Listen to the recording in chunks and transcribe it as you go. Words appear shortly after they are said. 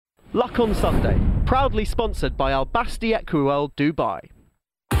Luck on Sunday, proudly sponsored by Al Basti Equiworld Dubai.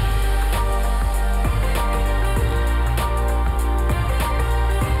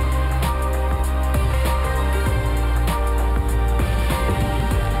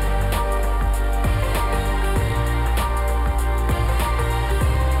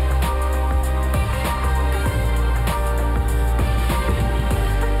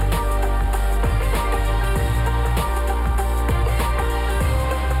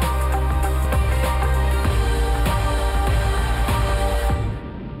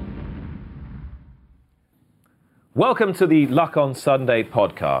 Welcome to the Luck on Sunday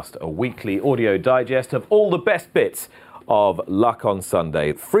podcast, a weekly audio digest of all the best bits of Luck on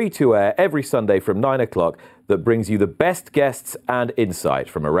Sunday, free to air every Sunday from 9 o'clock, that brings you the best guests and insight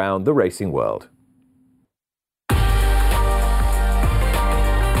from around the racing world.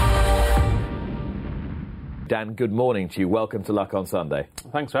 Dan, good morning to you. Welcome to Luck on Sunday.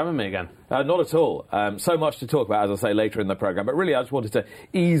 Thanks for having me again. Not at all. So much to talk about, as I say, later in the programme. But really, I just wanted to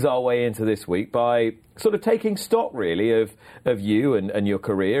ease our way into this week by sort of taking stock, really, of you and your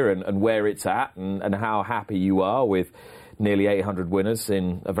career and where it's at and how happy you are with nearly 800 winners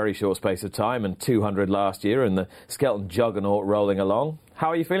in a very short space of time and 200 last year and the Skelton juggernaut rolling along. How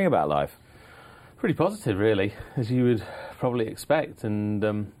are you feeling about life? Pretty positive, really, as you would probably expect. And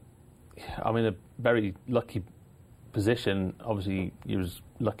I'm in a very lucky position. Obviously, you're as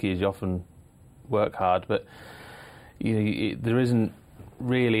lucky as you often work hard, but you know, there isn't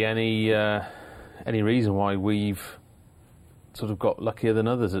really any reason why we've sort of got luckier than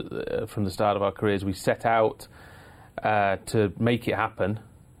others from the start of our careers. We set out to make it happen,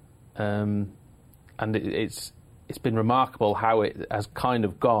 and it's been remarkable how it has kind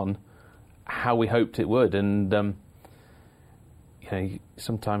of gone how we hoped it would. And you know,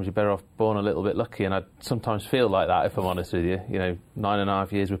 sometimes you're better off born a little bit lucky, and I sometimes feel like that, if I'm honest with you. You know,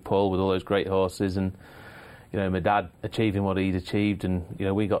 9.5 years with Paul, with all those great horses, and you know, my dad achieving what he'd achieved, and you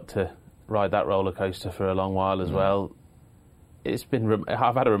know, we got to ride that roller coaster for a long while as well. It's been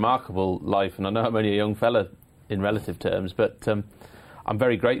I've had a remarkable life, and I know I'm only a young fella in relative terms, but I'm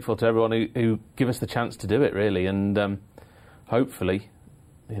very grateful to everyone who give us the chance to do it, really, and hopefully,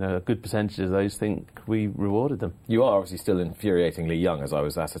 you know, a good percentage of those think we rewarded them. You are obviously still infuriatingly young, as I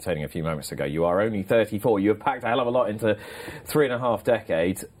was ascertaining a few moments ago. You are only 34. You have packed a hell of a lot into 3.5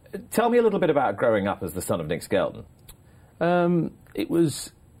 decades. Tell me a little bit about growing up as the son of Nick Skelton. It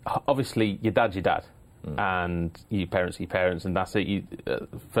was obviously your dad's your dad, and your parents, and that's it.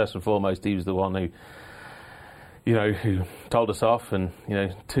 First and foremost, he was the one who told us off, and you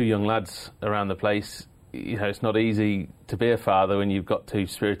know, two young lads around the place. You know, it's not easy to be a father when you've got two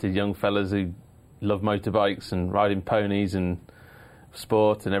spirited young fellas who love motorbikes and riding ponies and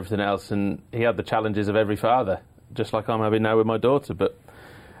sport and everything else. And he had the challenges of every father, just like I'm having now with my daughter. But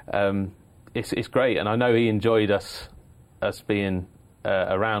it's great, and I know he enjoyed us being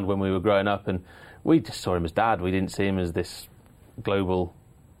around when we were growing up, and we just saw him as dad. We didn't see him as this global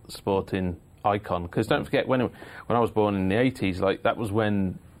sporting icon. Because don't forget, when I was born in the 80s, like that was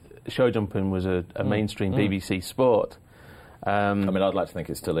when show jumping was a mainstream BBC sport. I mean, I'd like to think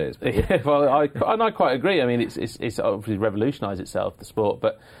it still is. But yeah, well, I quite agree. I mean, it's obviously revolutionised itself, the sport.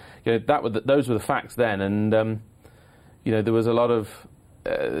 But you know, those were the facts then, and you know, there was a lot of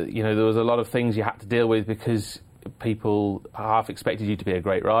things you had to deal with because people half expected you to be a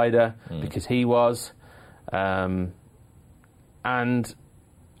great rider because he was, and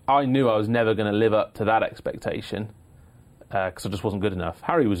I knew I was never going to live up to that expectation. Because I just wasn't good enough.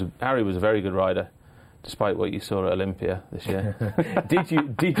 Harry was a very good rider, despite what you saw at Olympia this year. Did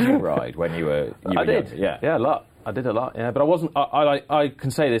you ride when you were? I did. Young? Yeah, a lot. I did a lot. Yeah, but I wasn't. I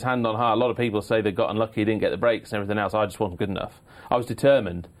can say this hand on heart. A lot of people say they got unlucky, didn't get the breaks and everything else. I just wasn't good enough. I was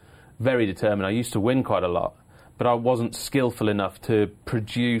determined, very determined. I used to win quite a lot, but I wasn't skillful enough to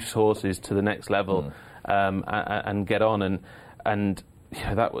produce horses to the next level and get on and.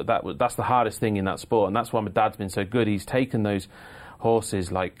 Yeah, that's the hardest thing in that sport, and that's why my dad's been so good. He's taken those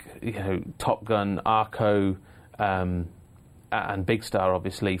horses like, you know, Top Gun, Arco, and Big Star,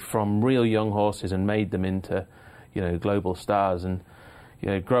 obviously, from real young horses and made them into, you know, global stars. And you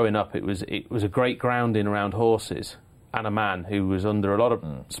know, growing up, it was a great grounding around horses and a man who was under a lot of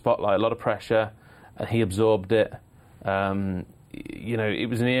spotlight, a lot of pressure, and he absorbed it. You know, it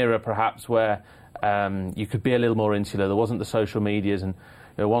was an era perhaps where you could be a little more insular. There wasn't the social medias, and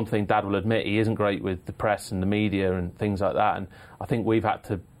you know, one thing Dad will admit, he isn't great with the press and the media and things like that. And I think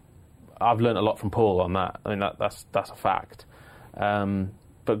I've learned a lot from Paul on that. I mean, that's a fact.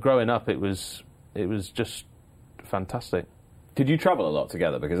 But growing up, it was just fantastic. Did you travel a lot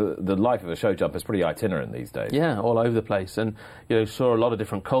together? Because the life of a show jumper is pretty itinerant these days. Yeah, all over the place, and saw a lot of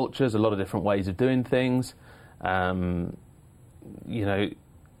different cultures, a lot of different ways of doing things. In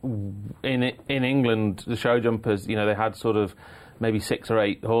England, the show jumpers, they had sort of maybe 6 or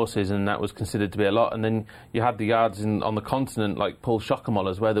 8 horses, and that was considered to be a lot. And then you had the yards on the continent, like Paul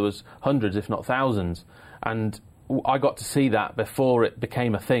Schockermoller's, where there was hundreds, if not thousands. And I got to see that before it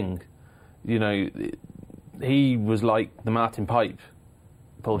became a thing. He was like the Martin Pipe,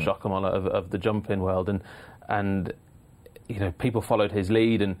 Paul Schockermoller of the jumping world, and people followed his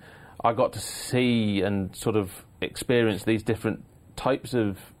lead, and I got to see and sort of experience these different types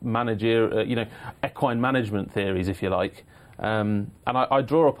of equine management theories, if you like. And I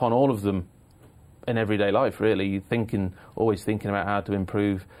draw upon all of them in everyday life, really, always thinking about how to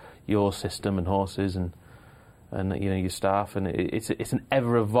improve your system and horses and your staff, and it's an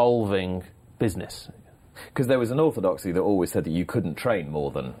ever-evolving business. Because there was an orthodoxy that always said that you couldn't train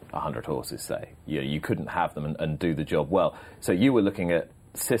more than 100 horses, say. You couldn't have them and do the job well. So you were looking at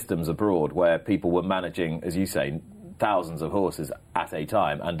systems abroad where people were managing, as you say, thousands of horses at a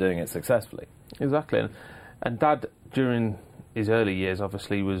time and doing it successfully. Exactly. And Dad, during his early years,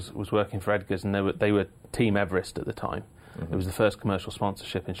 obviously was working for Edgar's, and they were Team Everest at the time. Mm-hmm. It was the first commercial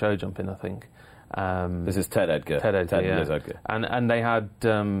sponsorship in show jumping, I think. This is Ted Edgar. Ted Edgar, yeah. Liz Edgar. And they had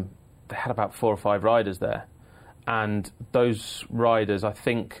about 4 or 5 riders there, and those riders, I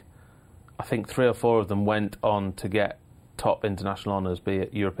think 3 or 4 of them went on to get top international honours, be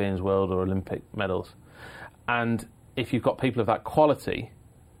it Europeans, World or Olympic medals. And if you've got people of that quality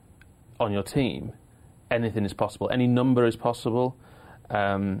on your team, anything is possible. Any number is possible,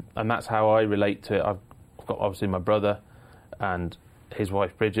 and that's how I relate to it. I've got obviously my brother and his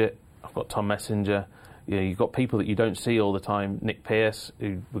wife Bridget. I've got Tom Messenger. You've got people that you don't see all the time. Nick Pearce,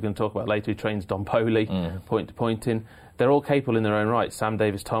 who we're going to talk about later, who trains Don Poley, point-to-pointing. They're all capable in their own right. Sam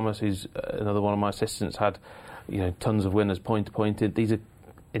Davis-Thomas, who's another one of my assistants, had tons of winners point-to-pointing. These are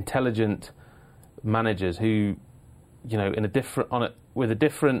intelligent managers who, with a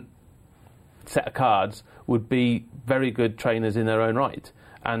different set of cards, would be very good trainers in their own right.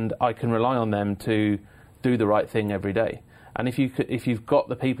 And I can rely on them to do the right thing every day. And if you've got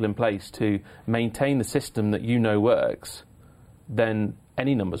the people in place to maintain the system that works, then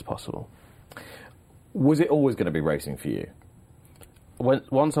any number's possible. Was it always going to be racing for you?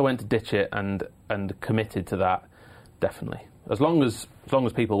 Once I went to Ditchit and committed to that, definitely. As long as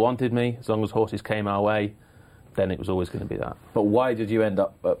people wanted me, as long as horses came our way, then it was always going to be that. But why did you end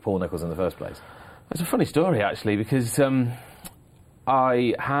up at Paul Nicholls in the first place? It's a funny story, actually, because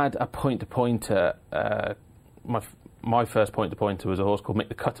I had a point-to-pointer. My first point-to-pointer was a horse called Mick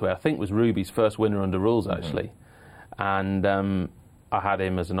the Cutaway. I think was Ruby's first winner under rules, actually. Mm-hmm. And I had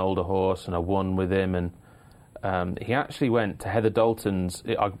him as an older horse, and I won with him. And he actually went to Heather Dalton's.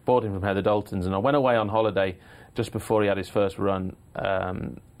 I bought him from Heather Dalton's, and I went away on holiday just before he had his first run,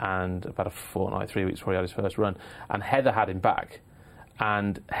 and about a fortnight, 3 weeks before he had his first run. And Heather had him back,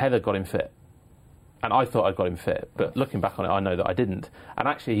 and Heather got him fit. And I thought I'd got him fit, but looking back on it, I know that I didn't. And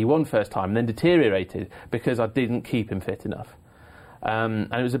actually, he won first time and then deteriorated because I didn't keep him fit enough.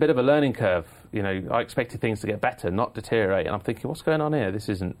 And it was a bit of a learning curve. I expected things to get better, not deteriorate. And I'm thinking, what's going on here? This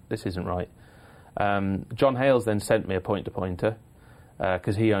isn't right. John Hales then sent me a point-to-pointer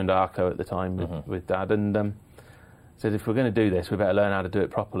because he owned Arco at the time with Dad, and said, if we're going to do this, we better learn how to do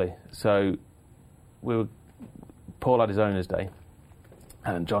it properly. So Paul had his owner's day,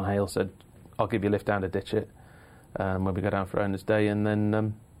 and John Hales said, I'll give you a lift down to Ditchit when we go down for owner's day, and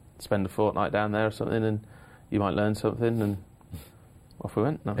then spend a fortnight down there or something, and you might learn something, and off we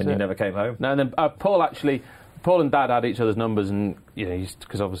went. And you never came home? No, and then Paul and Dad had each other's numbers, and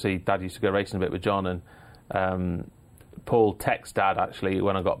because obviously Dad used to go racing a bit with John, and Paul texted Dad actually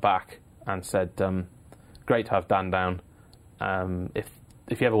when I got back and said, great to have Dan down.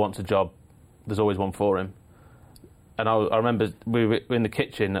 If he ever wants a job, there's always one for him. And I remember we were in the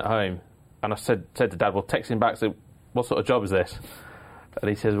kitchen at home, and I said to Dad, well, text him back, said, what sort of job is this? And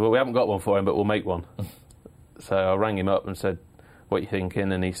he says, well, we haven't got one for him, but we'll make one. So I rang him up and said, what are you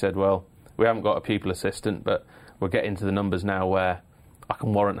thinking? And he said, well, we haven't got a pupil assistant, but we're getting to the numbers now where I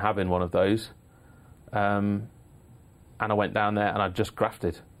can warrant having one of those. And I went down there and I just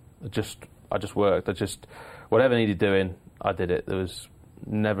grafted. I just worked. Whatever needed doing, I did it. There was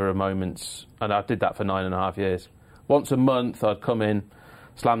never a moment's... And I did that for 9.5 years. Once a month, I'd come in,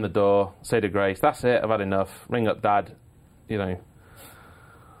 slam the door, say to Grace, that's it, I've had enough. Ring up Dad, I'm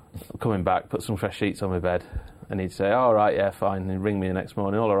coming back, put some fresh sheets on my bed. And he'd say, all right, yeah, fine. And he'd ring me the next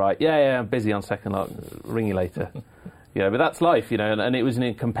morning, all right. Yeah, I'm busy on second lot, ring you later. But that's life, and it was in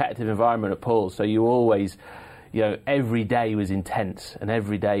a competitive environment at Paul's, so you always... you know, every day was intense, and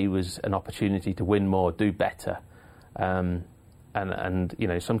every day was an opportunity to win more, do better. And you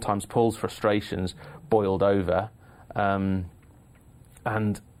know, sometimes Paul's frustrations boiled over, and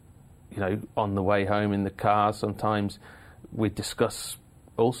you know, on the way home in the car, sometimes we'd discuss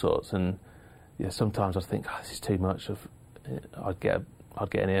all sorts, and you know, sometimes I'd think, this is too much. I'd get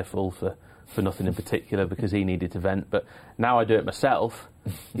an earful for nothing in particular because he needed to vent. But now I do it myself.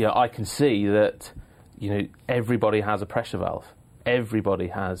 You know, I can see that, you know, everybody has a pressure valve. Everybody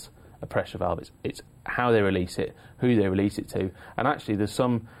has a pressure valve. It's how they release it, who they release it to. And actually,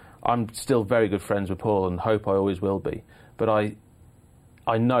 I'm still very good friends with Paul and hope I always will be. But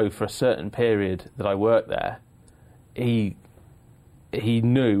I know for a certain period that I worked there, he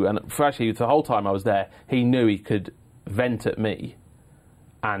knew, and for actually the whole time I was there, he knew he could vent at me,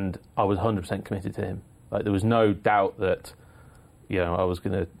 and I was 100% committed to him. Like, there was no doubt that, you know, I was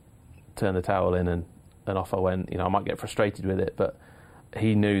going to turn the towel in and off I went. You know, I might get frustrated with it, but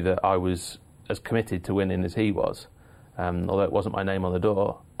he knew that I was as committed to winning as he was. Although it wasn't my name on the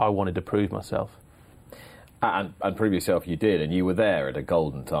door, I wanted to prove myself. And prove yourself you did, and you were there at a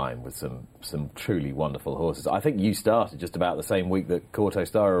golden time with some truly wonderful horses. I think you started just about the same week that Kauto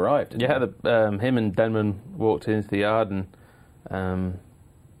Star arrived. Yeah, him and Denman walked into the yard, and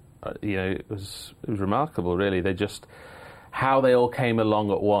you know, it was remarkable, really. They just, how they all came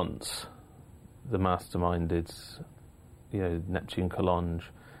along at once. The masterminded, you know, Neptune Collonge,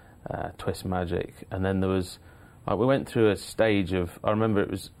 Twist Magic, and then there was, we went through a stage of, I remember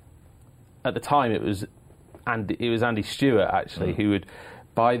it was, at the time it was Andy Stewart, actually, who would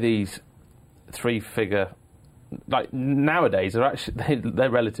buy these three-figure, like nowadays they're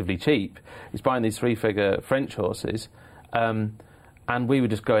relatively cheap. He's buying these three-figure French horses, and we were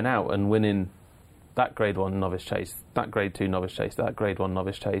just going out and winning that Grade 1 novice chase, that Grade 2 novice chase, that Grade 1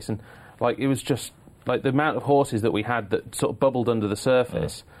 novice chase, and like it was just like the amount of horses that we had that sort of bubbled under the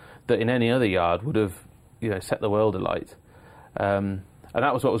surface that in any other yard would have, you know, set the world alight. And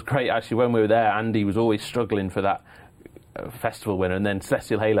that was what was great, actually, when we were there. Andy was always struggling for that festival winner, and then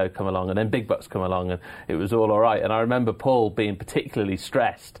Celestial Halo come along, and then Big Bucks come along, and it was all right. And I remember Paul being particularly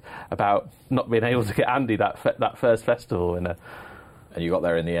stressed about not being able to get Andy that first festival winner. And you got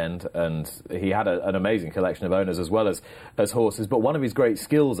there in the end, and he had an amazing collection of owners as well as horses. But one of his great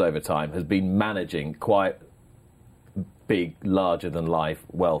skills over time has been managing quite big, larger-than-life,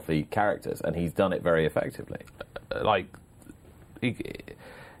 wealthy characters, and he's done it very effectively.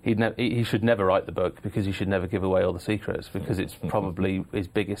 He should never write the book, because he should never give away all the secrets, because it's probably his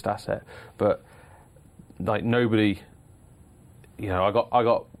biggest asset. But like, nobody, you know,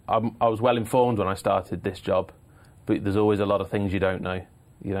 I was well informed when I started this job, but there's always a lot of things you don't know.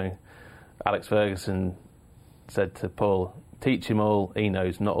 You know, Alex Ferguson said to Paul, "Teach him all he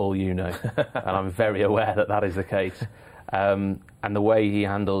knows, not all you know," and I'm very aware that is the case. And the way he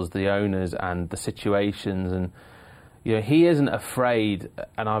handles the owners and the situations, and you know, he isn't afraid,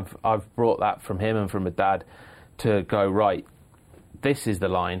 and I've brought that from him and from my dad, to go, right, this is the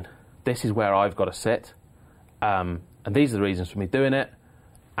line, this is where I've got to sit, and these are the reasons for me doing it,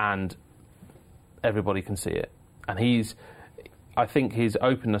 and everybody can see it. And I think his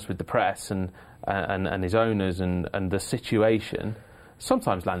openness with the press and his owners and the situation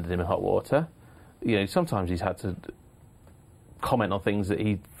sometimes landed him in hot water. You know, sometimes he's had to comment on things that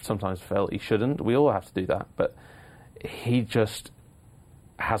he sometimes felt he shouldn't. We all have to do that, but he just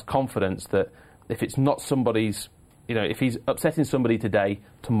has confidence that if it's not somebody's, you know, if he's upsetting somebody today,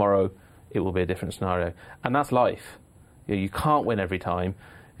 tomorrow it will be a different scenario. And that's life. You know, you can't win every time.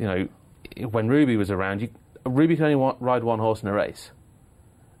 You know, when Ruby was around, Ruby could only ride one horse in a race.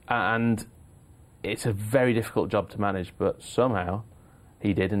 And it's a very difficult job to manage, but somehow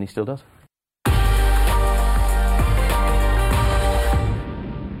he did, and he still does.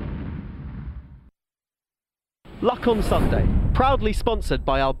 Luck on Sunday, proudly sponsored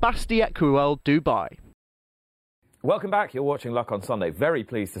by Al Basti Equiworld Dubai. Welcome back. You're watching Luck on Sunday. Very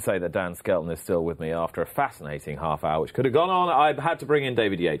pleased to say that Dan Skelton is still with me after a fascinating half hour, which could have gone on. I've had to bring in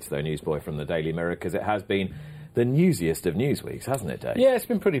David Yates, though, newsboy from the Daily Mirror, because it has been the newsiest of news weeks, hasn't it, Dave? Yeah, it's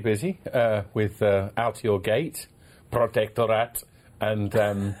been pretty busy with Out Your Gate, Protectorat, and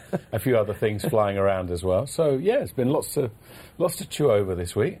a few other things flying around as well. So, yeah, it's been lots to chew over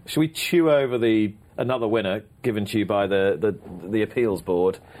this week. Should we chew over another winner given to you by the appeals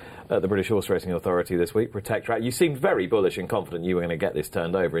board at the British Horse Racing Authority this week, Protectorat? You seemed very bullish and confident you were going to get this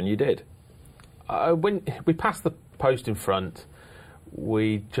turned over, and you did. When we passed the post in front,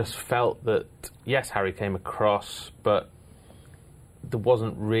 we just felt that, yes, Harry came across, but there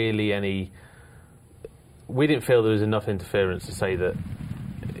wasn't really any... We didn't feel there was enough interference to say that,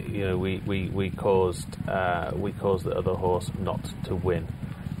 we caused the other horse not to win,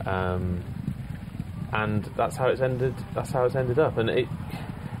 and that's how it's ended. That's how it's ended up, and it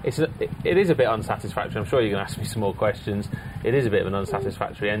is a bit unsatisfactory. I'm sure you're going to ask me some more questions. It is a bit of an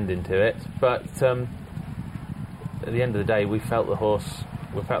unsatisfactory ending to it, but at the end of the day, we felt the horse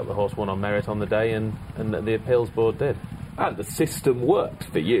won on merit on the day, and the appeals board did. And the system worked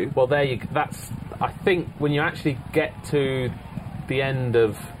for you. Well, I think when you actually get to the end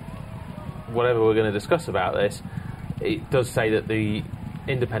of whatever we're going to discuss about this, it does say that the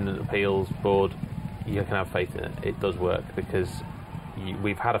independent appeals board, you can have faith in it. It does work because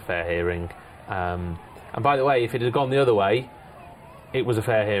we've had a fair hearing. And by the way, if it had gone the other way, it was a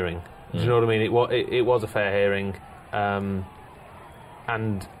fair hearing. Do you know what I mean? It was a fair hearing.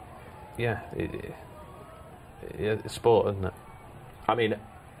 And yeah, it's sport, isn't it? I mean,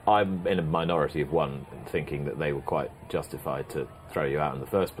 I'm in a minority of one thinking that they were quite justified to throw you out in the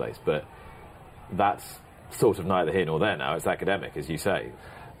first place, but that's sort of neither here nor there now. It's academic, as you say.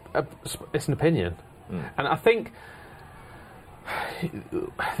 It's an opinion. And I think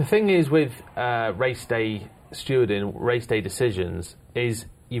the thing is with race day stewarding, race day decisions, is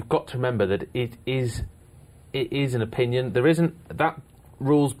you've got to remember that it is an opinion. There isn't, that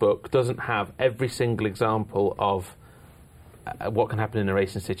rules book doesn't have every single example of what can happen in a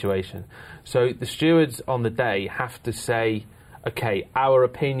racing situation. So the stewards on the day have to say, okay, our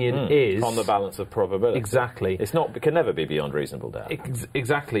opinion is on the balance of probability. Exactly. It can never be beyond reasonable doubt.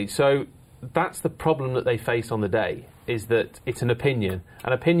 Exactly. So that's the problem that they face on the day, is that it's an opinion,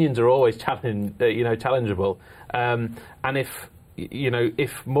 and opinions are always challengeable. And if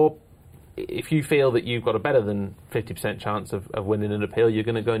you feel that you've got a better than 50% chance of winning an appeal, you're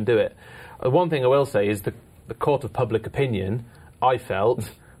going to go and do it. One thing I will say is the court of public opinion, I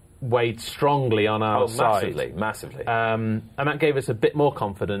felt, weighed strongly on our side. Massively. And that gave us a bit more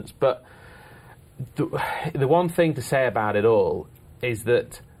confidence. But the one thing to say about it all is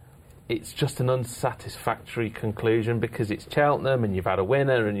that it's just an unsatisfactory conclusion, because it's Cheltenham and you've had a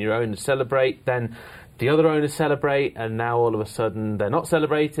winner and your owners celebrate, then the other owners celebrate, and now all of a sudden they're not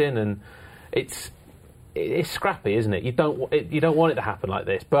celebrating, and it's scrappy, isn't it? You don't want it to happen like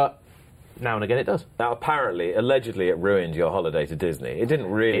this, but now and again it does. Now, allegedly, it ruined your holiday to Disney. It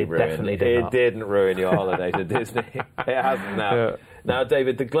didn't really ruin it. Definitely did not. It didn't ruin your holiday to Disney. It hasn't now. Yeah. Now,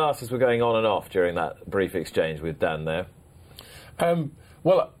 David, the glasses were going on and off during that brief exchange with Dan there.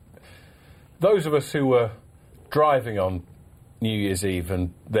 Well, those of us who were driving on New Year's Eve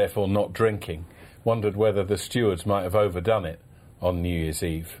and therefore not drinking wondered whether the stewards might have overdone it on New Year's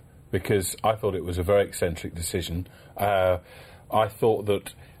Eve, because I thought it was a very eccentric decision. I thought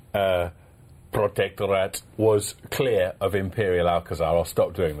that Protectorat was clear of Imperial Alcazar. I'll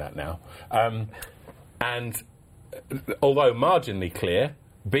stop doing that now. And although marginally clear,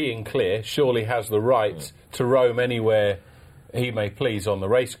 being clear, surely has the right to roam anywhere he may please on the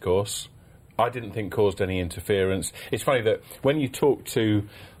racecourse. I didn't think caused any interference. It's funny that when you talk to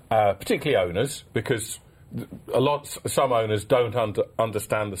particularly owners, because some owners don't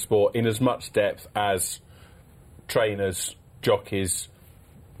understand the sport in as much depth as trainers, jockeys,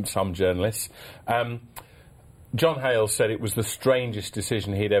 some journalists. John Hale said it was the strangest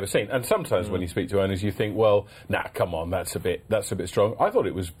decision he'd ever seen. And sometimes when you speak to owners, you think, well, come on, that's a bit strong. I thought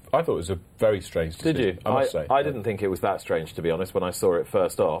it was a very strange decision. Did you? I must say. I didn't think it was that strange, to be honest, when I saw it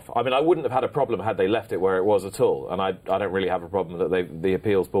first off. I mean, I wouldn't have had a problem had they left it where it was at all, and I don't really have a problem that the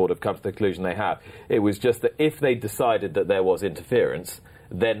appeals board have come to the conclusion they have. It was just that if they decided that there was interference,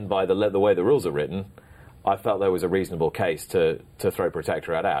 then by the way the rules are written, I felt there was a reasonable case to throw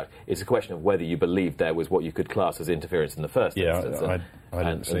Protectorat out. It's a question of whether you believed there was what you could class as interference in the first instance. I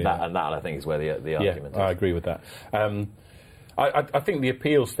didn't see that. And that, I think, is where the argument is. I agree with that. I think the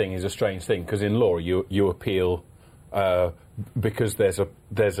appeals thing is a strange thing, because in law you appeal because there's a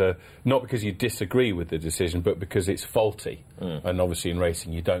not because you disagree with the decision, but because it's faulty. And obviously in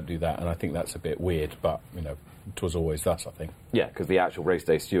racing you don't do that, and I think that's a bit weird, but it was always thus, I think. Yeah, because the actual race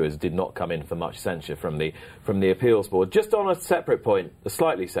day stewards did not come in for much censure from the appeals board. Just on a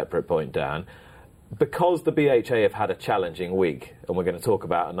slightly separate point, Dan, because the BHA have had a challenging week, and we're going to talk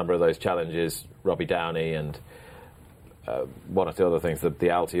about a number of those challenges, Robbie Downey and one or two other things, the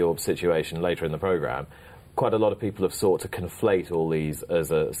Altiorb situation later in the programme, quite a lot of people have sought to conflate all these as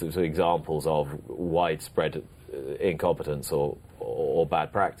sort of examples of widespread incompetence or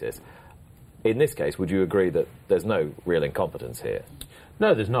bad practice. In this case, would you agree that there's no real incompetence here?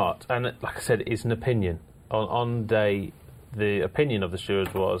 No, there's not. And like I said, it's an opinion. On day, the opinion of the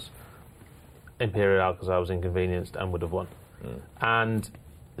stewards was Imperial Alcazar was inconvenienced and would have won. And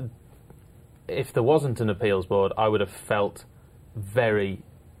if there wasn't an appeals board, I would have felt very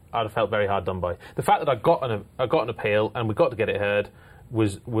I'd have felt very hard done by. The fact that I got an appeal and we got to get it heard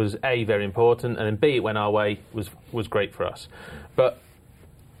was A, very important, and then B, it went our way, was great for us. But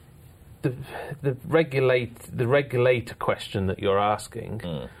the regulator question that you're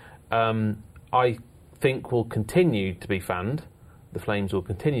asking, I think will continue to be fanned. The flames will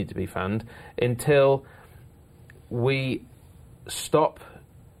continue to be fanned until we stop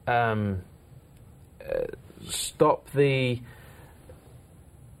the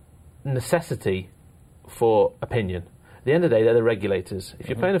necessity for opinion. At the end of the day, they're the regulators. If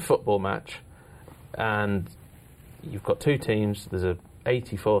you're playing a football match and you've got two teams, there's a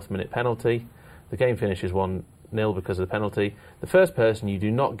 84th minute penalty, the game finishes 1-0 because of the penalty, the first person you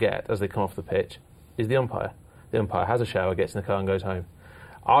do not get as they come off the pitch is the umpire. The umpire has a shower, gets in the car and goes home.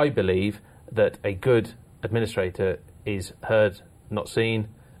 I believe that a good administrator is heard, not seen,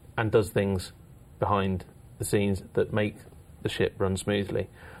 and does things behind the scenes that make the ship run smoothly.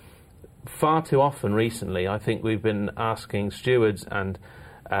 Far too often recently, I think we've been asking stewards and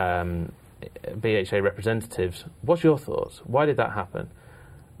BHA representatives, what's your thoughts? Why did that happen?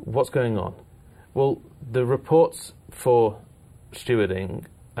 What's going on? Well, the reports for stewarding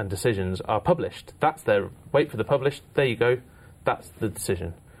and decisions are published. That's their wait for the published. There you go. That's the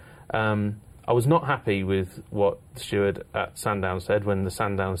decision. I was not happy with what the steward at Sandown said when the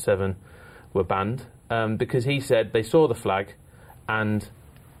Sandown 7 were banned, because he said they saw the flag and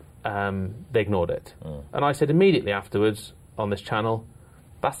they ignored it. And I said immediately afterwards on this channel,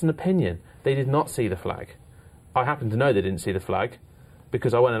 that's an opinion. They did not see the flag. I happen to know they didn't see the flag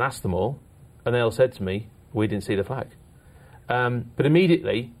because I went and asked them all, and they all said to me, we didn't see the flag. But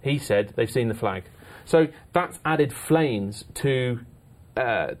immediately he said they've seen the flag. So that's added flames to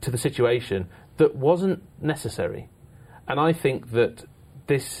the situation that wasn't necessary. And I think that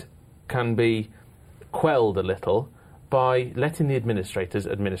this can be quelled a little by letting the administrators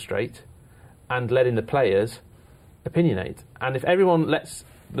administrate and letting the players opinionate. And if everyone lets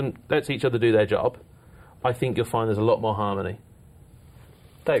each other do their job, I think you'll find there's a lot more harmony.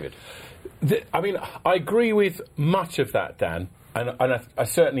 David? I agree with much of that, Dan. And I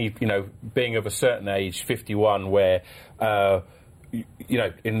certainly, being of a certain age, 51, where,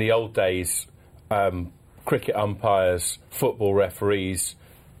 in the old days, cricket umpires, football referees,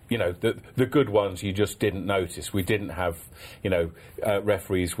 the good ones you just didn't notice. We didn't have,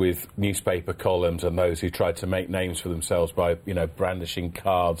 referees with newspaper columns and those who tried to make names for themselves by, brandishing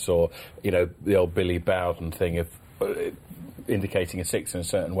cards or, the old Billy Bowden thing of indicating a six in a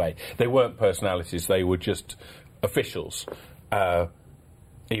certain way. They weren't personalities, they were just officials.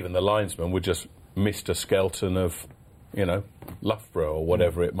 Even the linesmen were just Mr. Skelton of, Loughborough or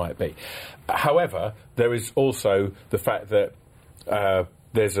whatever it might be. However, there is also the fact that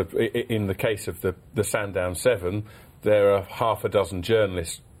in the case of the Sandown 7, there are half a dozen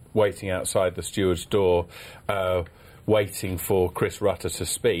journalists waiting outside the steward's door, waiting for Chris Rutter to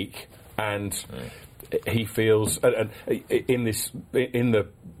speak, and he feels, and in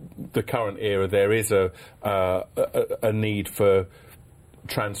the current era, there is a need for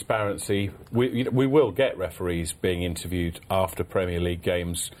transparency. We will get referees being interviewed after Premier League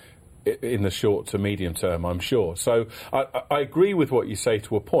games in the short to medium term, I'm sure. So I agree with what you say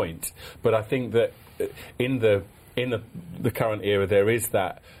to a point, but I think that in the current era there is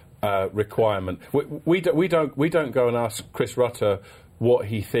that requirement. We don't go and ask Chris Rutter what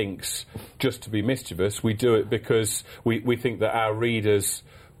he thinks just to be mischievous. We do it because we think that our readers,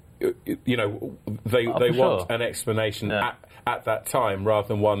 they want an explanation at that time rather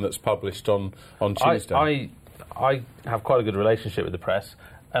than one that's published on Tuesday. I have quite a good relationship with the press,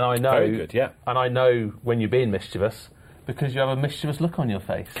 and I know, very good, yeah. And I know when you're being mischievous because you have a mischievous look on your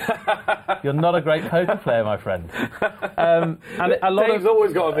face. You're not a great poker player, my friend. And Dave's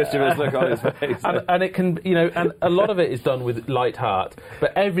always got a mischievous look on his face. and it can, and a lot of it is done with light heart.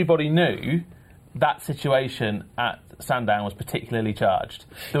 But everybody knew that situation at Sandown was particularly charged.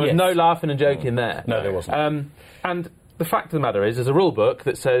 There was no laughing and joking there. No, there wasn't. And the fact of the matter is, there's a rule book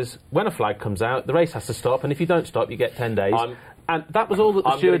that says when a flag comes out, the race has to stop, and if you don't stop, you get 10 days. And that was all that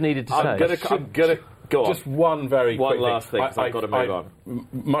the steward needed to say. I'm going to go on. Just one very quick last thing, because I've got to move on.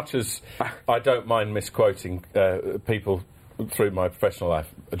 Much as I don't mind misquoting people through my professional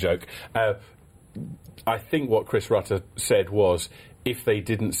life, a joke, I think what Chris Rutter said was, if they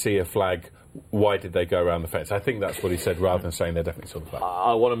didn't see a flag, why did they go around the fence? I think that's what he said, rather than saying they definitely saw the flag.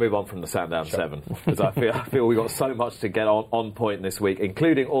 I want to move on from the Sandown 7, because I feel we've got so much to get on point this week,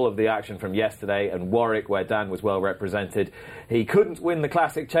 including all of the action from yesterday and Warwick, where Dan was well represented. He couldn't win the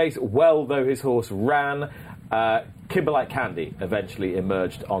Classic Chase, well though his horse ran. Kimberlite Candy eventually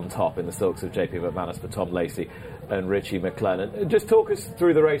emerged on top in the silks of JP McManus for Tom Lacey and Richie McLennan. Just talk us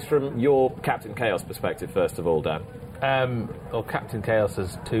through the race from your Captain Chaos perspective, first of all, Dan. Well, Captain Chaos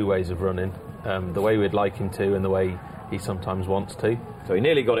has two ways of running, the way we'd like him to and the way he sometimes wants to. So he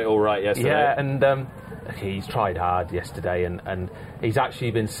nearly got it all right yesterday. Yeah, and he's tried hard yesterday, and he's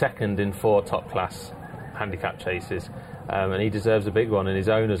actually been second in 4 top-class handicap chases, and he deserves a big one, and his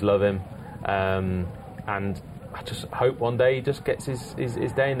owners love him, and I just hope one day he just gets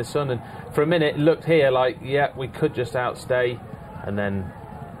his day in the sun. And for a minute, it looked here like, yeah, we could just outstay, and then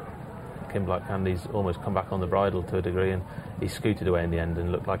Kimberlite Candy's almost come back on the bridle to a degree, and he scooted away in the end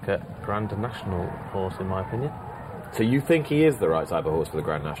and looked like a Grand National horse, in my opinion. So you think he is the right type of horse for the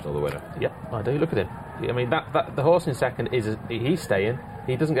Grand National, the winner? Yeah, I do. Look at him. I mean, that the horse in second he's staying.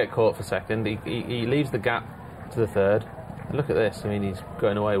 He doesn't get caught for second. He leaves the gap to the third. And look at this. I mean, he's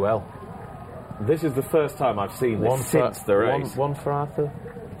going away well. This is the first time I've seen this since the race. One for Arthur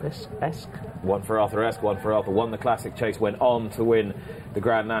Esque. One for Arthur Esque, one for Arthur. Won the Classic Chase, went on to win the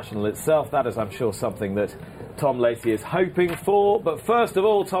Grand National itself. That is, I'm sure, something that Tom Lacey is hoping for. But first of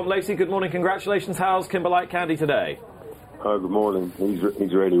all, Tom Lacey, good morning, congratulations. How's Kimberlite Candy today? Oh, good morning.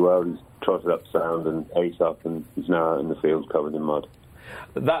 He's really well. He's trotted up sound and ace up, and he's now out in the field covered in mud.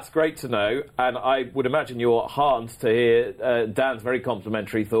 That's great to know, and I would imagine you're heartened to hear Dan's very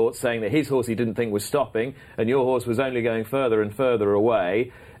complimentary thoughts, saying that his horse he didn't think was stopping, and your horse was only going further and further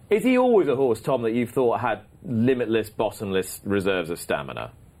away. Is he always a horse, Tom, that you've thought had limitless, bottomless reserves of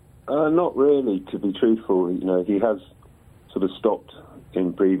stamina? Not really, to be truthful. You know, he has sort of stopped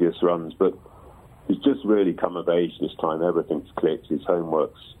in previous runs, but he's just really come of age this time. Everything's clicked. His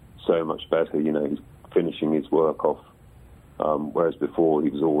homework's so much better. You know, he's finishing his work off. Whereas before,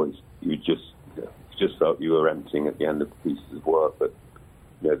 you just felt you were emptying at the end of pieces of work. But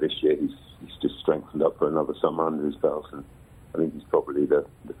you know, this year he's just strengthened up for another summer under his belt, and I think he's probably the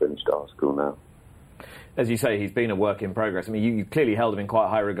finished article now. As you say, he's been a work in progress. I mean, you clearly held him in quite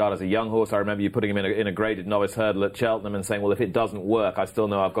high regard as a young horse. I remember you putting him in a graded novice hurdle at Cheltenham and saying, well, if it doesn't work, I still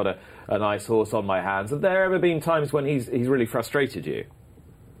know I've got a nice horse on my hands. Have there ever been times when he's really frustrated you?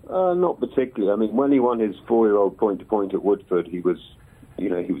 Not particularly. I mean, when he won his 4-year-old point-to-point at Woodford, he was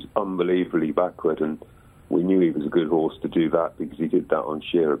unbelievably backward, and we knew he was a good horse to do that because he did that on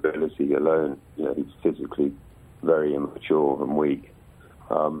sheer ability alone. You know, he's physically very immature and weak.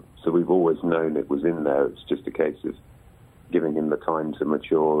 So we've always known it was in there. It's just a case of giving him the time to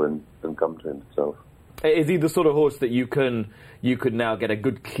mature and come to himself. Is he the sort of horse that you could now get a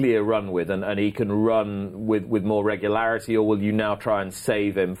good clear run with, and he can run with more regularity, or will you now try and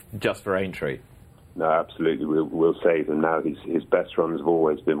save him just for Aintree? No, absolutely. We'll save him now. His best runs have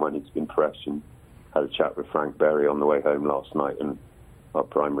always been when he's been fresh, and had a chat with Frank Berry on the way home last night, and our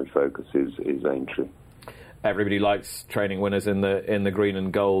primary focus is Aintree. Everybody likes training winners in the green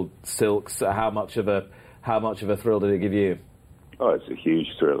and gold silks. How much of a thrill did it give you? Oh, it's a huge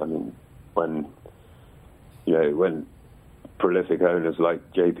thrill. I mean, when prolific owners like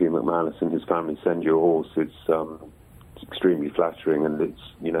JP McManus and his family send you a horse, it's extremely flattering, and it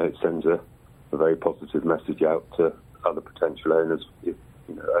sends a very positive message out to other potential owners. If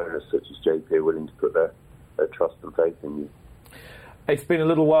owners such as JP are willing to put their trust and faith in you. It's been a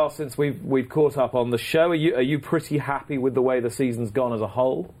little while since we've caught up on the show. Are you pretty happy with the way the season's gone as a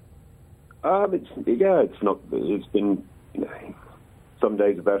whole? It's not. It's been. Some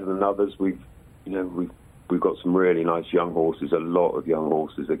days are better than others. We've got some really nice young horses. A lot of young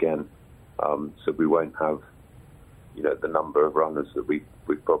horses again. So we won't have the number of runners that we've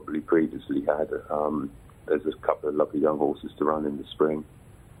probably previously had. There's a couple of lovely young horses to run in the spring.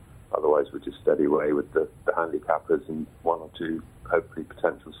 Otherwise, we're just steady away with the handicappers and one or two, hopefully,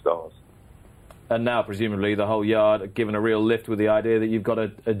 potential stars. And now, presumably, the whole yard are given a real lift with the idea that you've got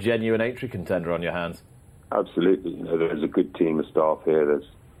a genuine Aintree contender on your hands. Absolutely. There's a good team of staff here. There's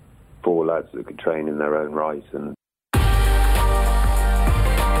 4 lads that could train in their own right. And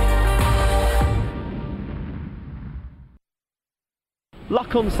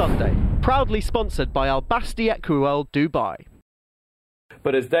Luck on Sunday, proudly sponsored by Al Basti Equiworld Dubai.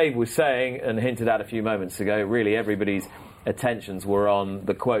 But as Dave was saying and hinted at a few moments ago, really everybody's attentions were on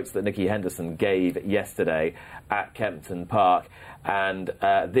the quotes that Nicky Henderson gave yesterday at Kempton Park. And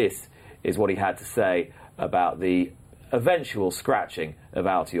this is what he had to say about the eventual scratching of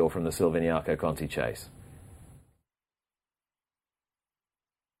Altior from the Silviniaco Conti chase.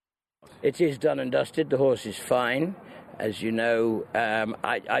 It is done and dusted. The horse is fine. As you know,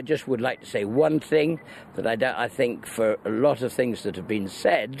 I just would like to say one thing, that I think for a lot of things that have been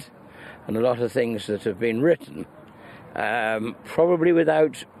said and a lot of things that have been written, probably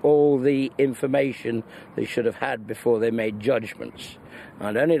without all the information they should have had before they made judgments.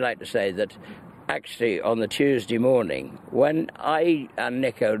 I'd only like to say that actually on the Tuesday morning, when I and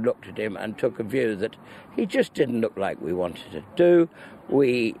Nico looked at him and took a view that he just didn't look like we wanted to do,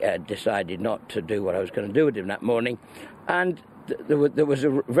 we decided not to do what I was going to do with him that morning. And there was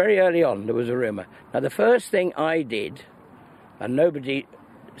very early on, there was a rumour. Now, the first thing I did, and nobody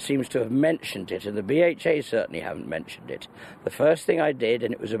seems to have mentioned it, and the BHA certainly haven't mentioned it, the first thing I did,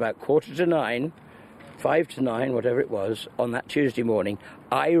 and it was about 8:45, 5 to 9, whatever it was, on that Tuesday morning,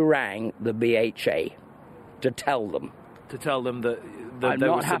 I rang the BHA to tell them. To tell them that I'm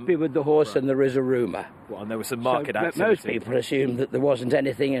not happy with the horse, and there is a rumour. Well, and there was some market activity. Most people assumed that there wasn't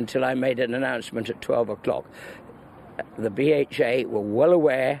anything until I made an announcement at 12 o'clock. The BHA were well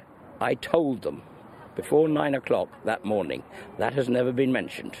aware. I told them before 9 o'clock that morning. That has never been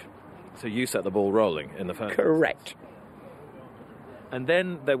mentioned. So you set the ball rolling in the first. Correct. And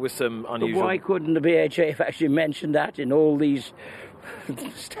then there was some unusual... But why couldn't the BHA have actually mentioned that in all these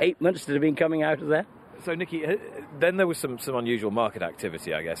statements that have been coming out of there? So, Nicky, then there was some unusual market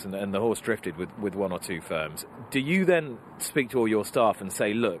activity, I guess, and the horse drifted with one or two firms. Do you then speak to all your staff and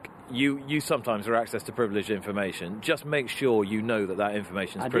say, look, you sometimes are access to privileged information, just make sure you know that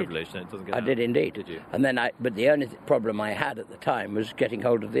information is privileged and it doesn't get out? I did indeed. Did you? And then but the only problem I had at the time was getting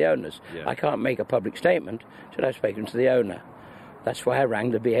hold of the owners. Yeah. I can't make a public statement till I've spoken to the owner. That's why I rang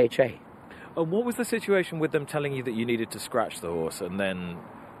the BHA. And what was the situation with them telling you that you needed to scratch the horse and then...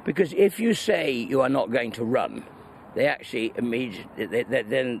 Because if you say you are not going to run, they actually immediately,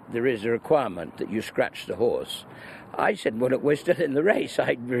 then there is a requirement that you scratch the horse. I said, well, look, we're still in the race.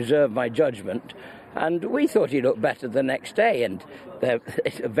 I reserved my judgment. And we thought he looked better the next day. And the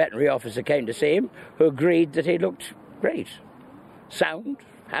veterinary officer came to see him, who agreed that he looked great. Sound,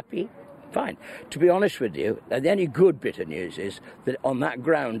 happy, fine. To be honest with you, the only good bit of news is that on that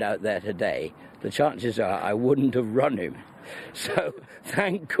ground out there today, the chances are I wouldn't have run him. So,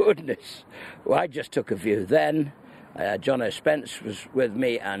 thank goodness. Well, I just took a view then. John O'Spence was with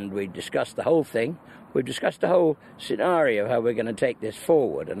me and we discussed the whole thing. We discussed the whole scenario of how we're going to take this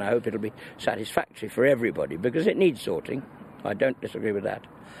forward, and I hope it'll be satisfactory for everybody because it needs sorting. I don't disagree with that.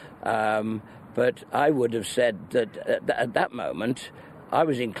 But I would have said that at that moment I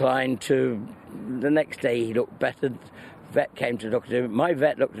was inclined to, the next day he looked better. Vet came to look at him. My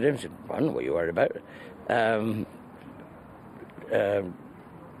vet looked at him and said, I don't know what you're worried about.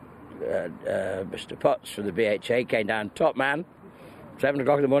 Mr. Potts from the BHA came down, top man, 7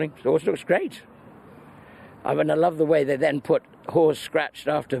 o'clock in the morning. The horse looks great. I mean, I love the way they then put horse scratched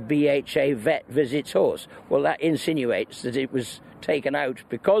after BHA vet visits horse. Well, that insinuates that it was taken out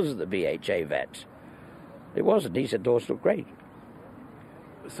because of the BHA vet. It wasn't. He said the horse looked great.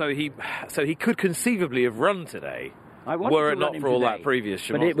 So he could conceivably have run today. Were it not for all that previous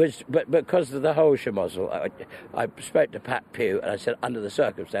schmozzle. But because of the whole schmozzle, I spoke to Pat Pugh and I said, under the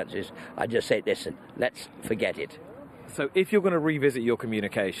circumstances, I just said, listen, let's forget it. So if you're going to revisit your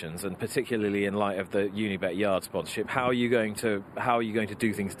communications, and particularly in light of the Unibet Yard sponsorship, how are you going to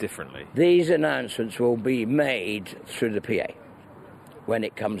do things differently? These announcements will be made through the PA when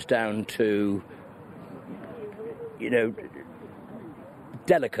it comes down to,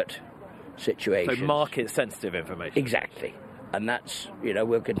 delicate situations. So market-sensitive information. Exactly. And that's,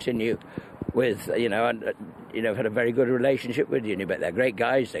 we'll continue with, I've had a very good relationship with Unibet. They're great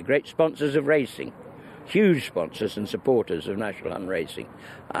guys. They're great sponsors of racing. Huge sponsors and supporters of National Hunt Racing.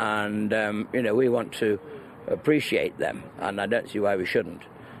 And, we want to appreciate them. And I don't see why we shouldn't.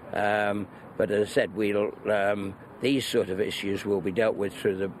 But as I said, these sort of issues will be dealt with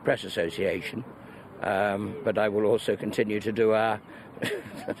through the Press Association. But I will also continue to do our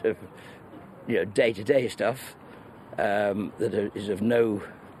sort of, day-to-day stuff that is of not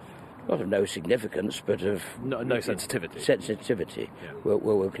of no significance, but of no sensitivity. Sensitivity. Yeah.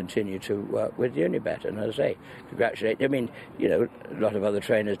 We'll continue to work with Unibet, and as I say, congratulate. I mean, a lot of other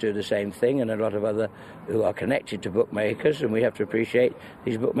trainers do the same thing, and a lot of other who are connected to bookmakers, and we have to appreciate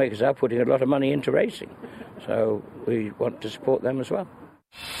these bookmakers are putting a lot of money into racing, so we want to support them as well.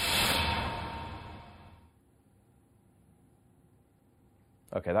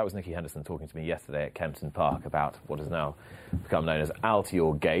 Okay, that was Nicky Henderson talking to me yesterday at Kempton Park about what has now become known as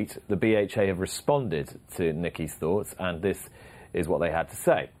Altior Gate. The BHA have responded to Nicky's thoughts, and this is what they had to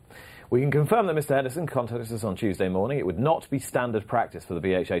say. We can confirm that Mr Henderson contacted us on Tuesday morning. It would not be standard practice for the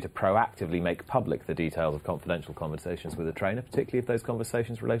BHA to proactively make public the details of confidential conversations with a trainer, particularly if those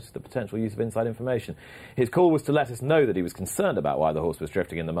conversations related to the potential use of inside information. His call was to let us know that he was concerned about why the horse was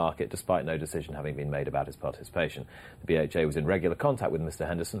drifting in the market, despite no decision having been made about his participation. The BHA was in regular contact with Mr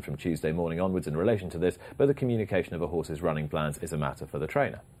Henderson from Tuesday morning onwards in relation to this, but the communication of a horse's running plans is a matter for the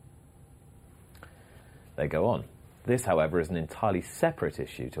trainer. They go on. This, however, is an entirely separate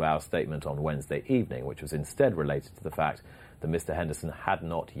issue to our statement on Wednesday evening, which was instead related to the fact that Mr Henderson had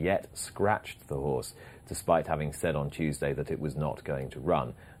not yet scratched the horse, despite having said on Tuesday that it was not going to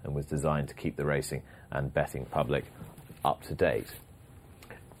run and was designed to keep the racing and betting public up to date.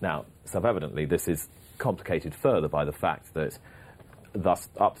 Now, self-evidently, this is complicated further by the fact that thus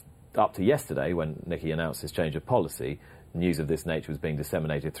up to yesterday, when Nicky announced his change of policy, news of this nature was being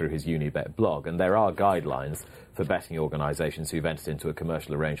disseminated through his Unibet blog, and there are guidelines for betting organisations who've entered into a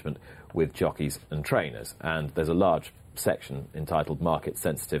commercial arrangement with jockeys and trainers, and there's a large section entitled Market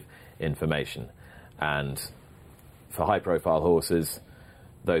Sensitive Information. And for high-profile horses,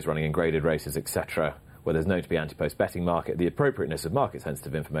 those running in graded races, etc., where there's known to be anti-post betting market, the appropriateness of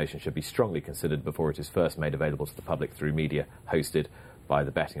market-sensitive information should be strongly considered before it is first made available to the public through media hosted by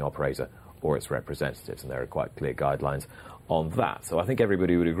the betting operator or its representatives, and there are quite clear guidelines on that. So I think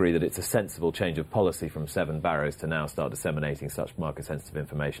everybody would agree that it's a sensible change of policy from Seven Barrows to now start disseminating such market-sensitive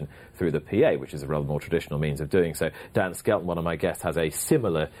information through the PA, which is a rather more traditional means of doing so. Dan Skelton, one of my guests, has a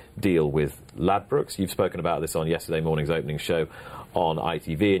similar deal with Ladbrokes. You've spoken about this on yesterday morning's opening show on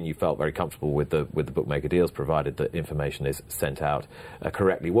ITV, and you felt very comfortable with the bookmaker deals, provided that information is sent out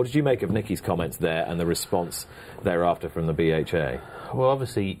correctly. What did you make of Nicky's comments there and the response thereafter from the BHA? Well,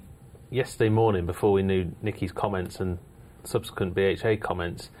 obviously, yesterday morning, before we knew Nicky's comments and subsequent BHA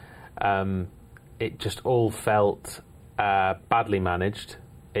comments, it just all felt badly managed.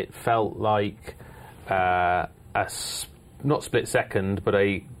 It felt like not split second, but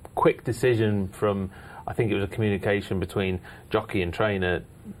a quick decision from, I think it was a communication between jockey and trainer,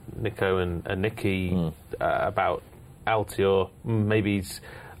 Nico and Nicky, about Altior. Maybe he's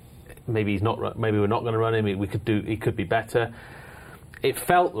not. Maybe we're not going to run him. He could be better. It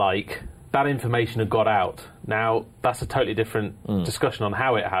felt like that information had got out. Now, that's a totally different discussion on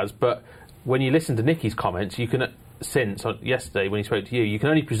how it has, but when you listen to Nicky's comments, you can, since yesterday when he spoke to you, you can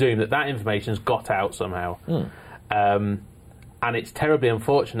only presume that that information's got out somehow. And it's terribly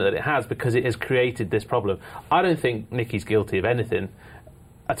unfortunate that it has, because it has created this problem. I don't think Nicky's guilty of anything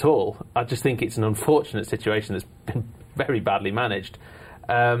at all. I just think it's an unfortunate situation that's been very badly managed.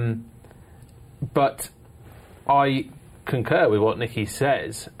 But I concur with what Nicky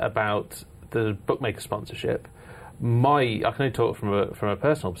says about the bookmaker sponsorship. I can only talk from a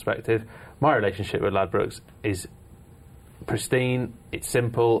personal perspective. My relationship with Ladbrokes is pristine. It's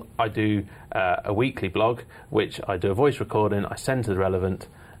simple. I do a weekly blog, which I do a voice recording. I send to the relevant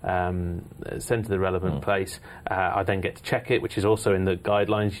place. I then get to check it, which is also in the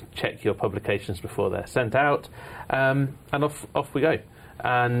guidelines. You check your publications before they're sent out, and off we go.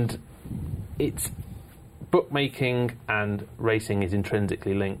 And it's bookmaking and racing is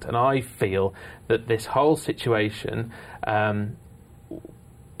intrinsically linked, and I feel that this whole situation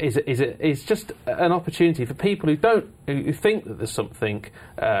is just an opportunity for people who think that there's something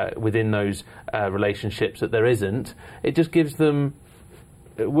within those relationships that there isn't. It just gives them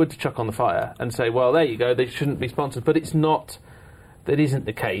wood to chuck on the fire and say, well, there you go, they shouldn't be sponsored. But it's not. That isn't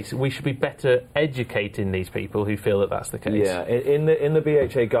the case. We should be better educating these people who feel that that's the case. Yeah, in the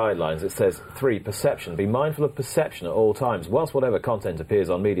BHA guidelines it says 3, perception. Be mindful of perception at all times. Whilst whatever content appears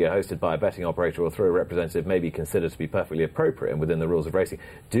on media hosted by a betting operator or through a representative may be considered to be perfectly appropriate and within the rules of racing,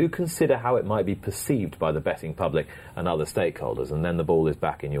 do consider how it might be perceived by the betting public and other stakeholders, and then the ball is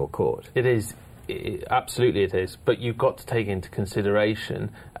back in your court. It is. Absolutely it is. But you've got to take into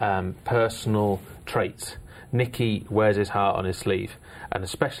consideration personal traits. Nicky wears his heart on his sleeve, and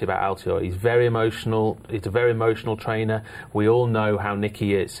especially about Altior. He's very emotional. He's a very emotional trainer. We all know how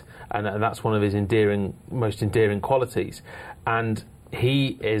Nicky is, and that's one of his most endearing qualities. And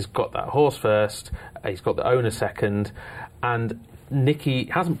he has got that horse first. He's got the owner second, and Nicky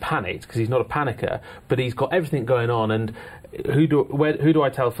hasn't panicked because he's not a panicker, but he's got everything going on. And who do I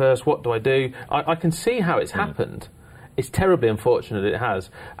tell first? What do I do? I can see how it's happened. It's terribly unfortunate it has.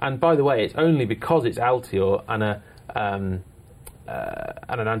 And by the way, it's only because it's Altior and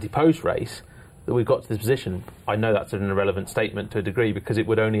an anti-post race that we've got to this position. I know that's an irrelevant statement to a degree, because it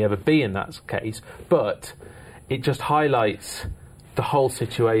would only ever be in that case, but it just highlights the whole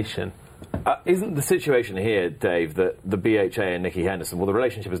situation. Isn't the situation here, Dave, that the BHA and Nicky Henderson, well, the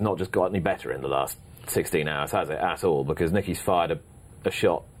relationship has not just got any better in the last 16 hours, has it, at all? Because Nicky's fired a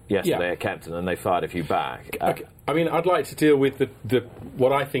shot yesterday at Kempton, and they fired a few back. Okay. I mean, I'd like to deal with the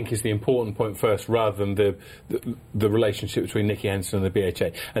what I think is the important point first, rather than the relationship between Nicky Henderson and the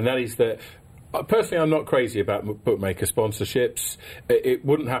BHA, and that is that. Personally, I'm not crazy about bookmaker sponsorships. It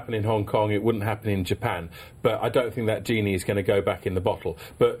wouldn't happen in Hong Kong, it wouldn't happen in Japan, but I don't think that genie is going to go back in the bottle.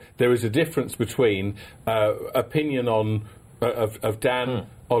 But there is a difference between opinion of Dan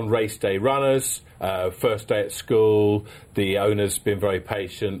on race day runners, first day at school, the owner's been very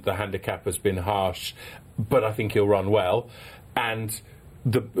patient, the handicapper's been harsh, but I think he'll run well, and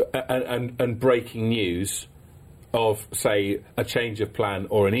breaking news of, say, a change of plan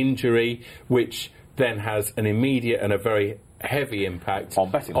or an injury, which then has an immediate and a very heavy impact on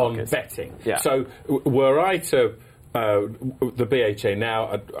betting markets. Yeah. So were I to the BHA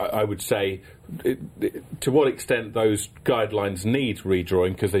now, I would say to what extent those guidelines need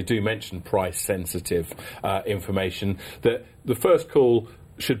redrawing, because they do mention price-sensitive information, that the first call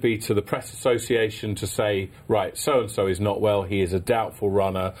should be to the Press Association to say, right, so-and-so is not well, he is a doubtful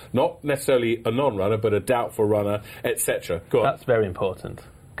runner, not necessarily a non-runner, but a doubtful runner, etc. Go on. That's very important,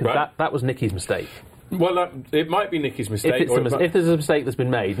 because Right. that was Nicky's mistake. Well, it might be Nicky's mistake. If there's a mistake that's been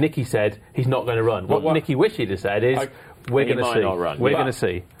made, Nicky said he's not going to run. What Nicky wished he'd have said is, we're going to see. We're going to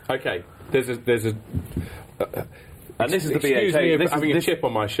see. Okay, there's a and this is the excuse BHA. me for having a chip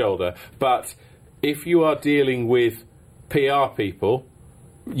on my shoulder, but if you are dealing with PR people,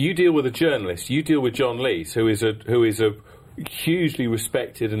 you deal with a journalist. You deal with John Lees, who is a hugely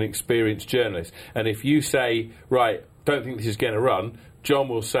respected and experienced journalist. And if you say, right, don't think this is going to run, John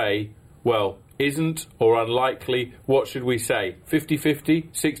will say, well, isn't or unlikely, what should we say?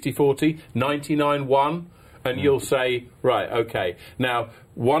 50-50, 60-40, 99-1? And you'll say, right, okay. Now,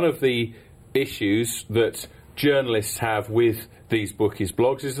 one of the issues that journalists have with these bookies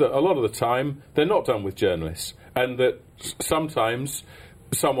blogs is that a lot of the time they're not done with journalists, and that sometimes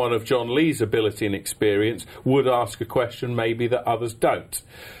someone of John Lee's ability and experience would ask a question maybe that others don't.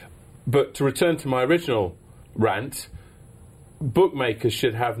 But to return to my original rant, bookmakers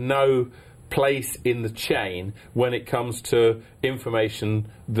should have no place in the chain when it comes to information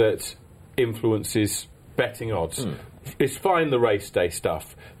that influences betting odds. It's fine, the race day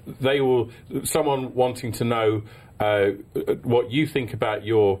stuff. Someone wanting to know what you think about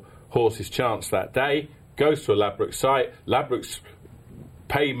your horse's chance that day goes to a Ladbrokes site. Ladbrokes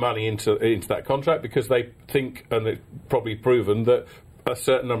pay money into that contract because they think, and it's probably proven, that a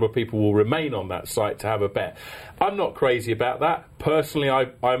certain number of people will remain on that site to have a bet. I'm not crazy about that. Personally,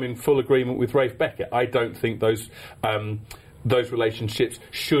 I'm in full agreement with Rafe Beckett. I don't think those relationships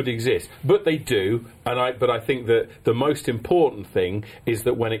should exist, but they do. But I think that the most important thing is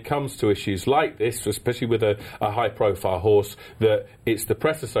that when it comes to issues like this, especially with a high-profile horse, that it's the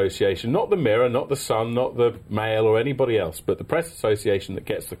Press Association, not the Mirror, not the Sun, not the Mail or anybody else, but the Press Association that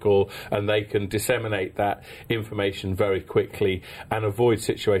gets the call, and they can disseminate that information very quickly and avoid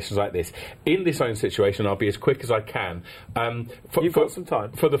situations like this. In this own situation, I'll be as quick as I can. You've got some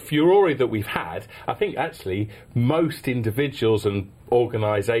time. For the furore that we've had, I think actually most individuals and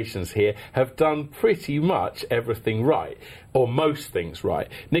organisations here have done pretty much everything right, or most things right.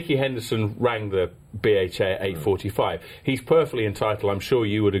 Nicky Henderson rang the BHA at 8:45. He's perfectly entitled, I'm sure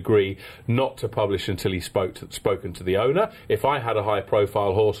you would agree, not to publish until he's spoken to the owner. If I had a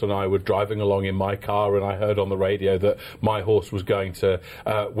high-profile horse and I were driving along in my car and I heard on the radio that my horse was going to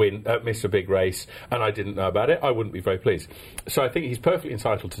miss a big race and I didn't know about it, I wouldn't be very pleased. So I think he's perfectly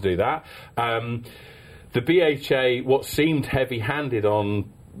entitled to do that. The BHA, what seemed heavy-handed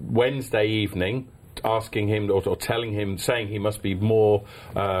on Wednesday evening, asking him or telling him, saying he must be more,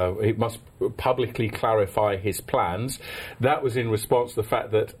 he must publicly clarify his plans. That was in response to the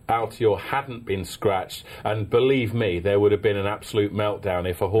fact that Altior hadn't been scratched, and believe me, there would have been an absolute meltdown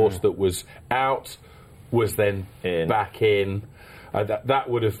if a horse that was out was then back in.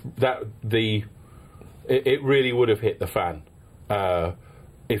 It really would have hit the fan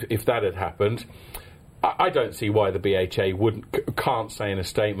if that had happened. I don't see why the BHA can't say in a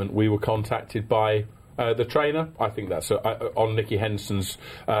statement, we were contacted by the trainer. I think that's on Nicky Henderson's.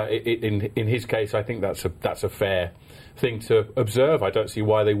 In his case, I think that's a fair thing to observe. I don't see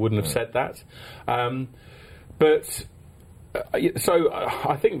why they wouldn't have said that. So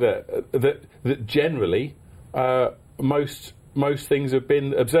I think that generally most things have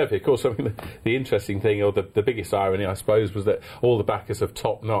been observed here. Of course, I mean, the interesting thing, or the biggest irony, I suppose, was that all the backers of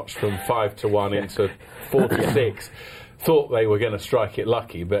Top Notch from 5-1 into 4-6 thought they were going to strike it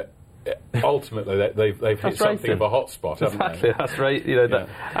lucky, but ultimately they've hit something of a hot spot, haven't they? That's right.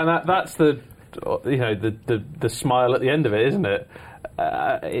 That's the the smile at the end of it, isn't it?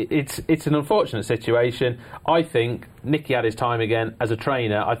 it's an unfortunate situation. I think Nicky had his time again as a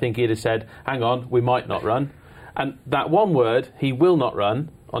trainer. I think he'd have said, hang on, we might not run. And that one word, he will not run,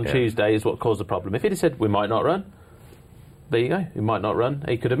 on Tuesday is what caused the problem. If he'd have said, we might not run, there you go, he might not run.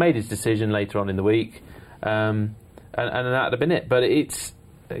 He could have made his decision later on in the week, and that would have been it. But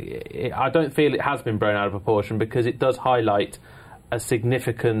I don't feel it has been blown out of proportion, because it does highlight a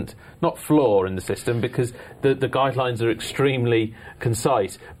significant, not flaw in the system, because the guidelines are extremely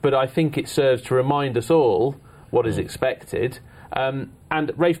concise, but I think it serves to remind us all what is expected.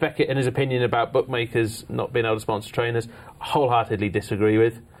 And Rafe Beckett, in his opinion about bookmakers not being able to sponsor trainers, wholeheartedly disagree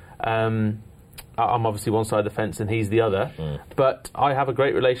with. I'm obviously one side of the fence and he's the other, but I have a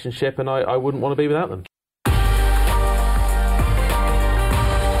great relationship and I wouldn't want to be without them.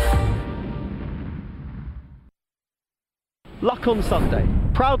 Luck on Sunday,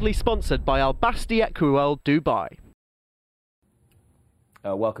 proudly sponsored by Al Basti Equiworld Dubai.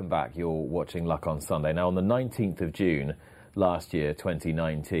 Welcome back. You're watching Luck on Sunday. Now, on the 19th of June last year,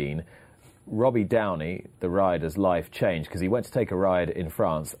 2019, Robbie Downey, the rider's life changed because he went to take a ride in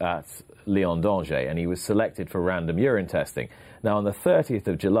France at Lyon d'Angers and he was selected for random urine testing. Now, on the 30th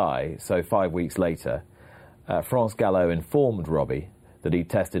of July, so 5 weeks later, France Gallo informed Robbie that he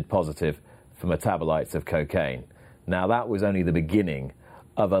tested positive for metabolites of cocaine. Now, that was only the beginning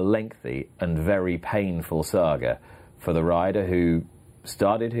of a lengthy and very painful saga for the rider who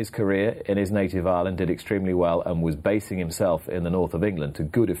started his career in his native Ireland, did extremely well, and was basing himself in the north of England to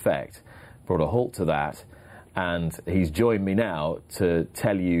good effect, brought a halt to that, and he's joined me now to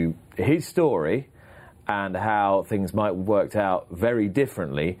tell you his story and how things might have worked out very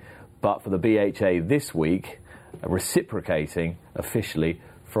differently, but for the BHA this week, reciprocating officially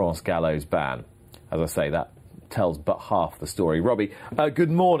France Gallo's ban. As I say, that tells but half the story. Robbie, good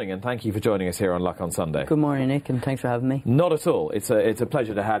morning and thank you for joining us here on Luck on Sunday. Good morning, Nick, and thanks for having me. Not at all. It's a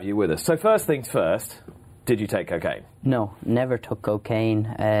pleasure to have you with us. So first things first, did you take cocaine? No, never took cocaine.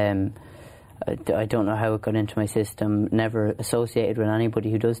 I don't know how it got into my system. Never associated with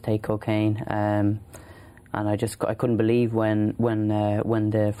anybody who does take cocaine. And I couldn't believe when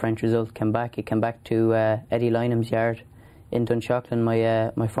the French result came back. It came back to Eddie Lynham's yard in Dunshaughlin,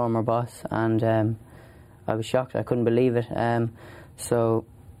 my former boss, and I was shocked. I couldn't believe it. So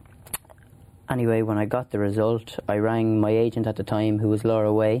anyway, when I got the result, I rang my agent at the time, who was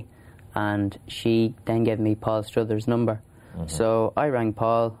Laura Way, and she then gave me Paul Struther's number. So I rang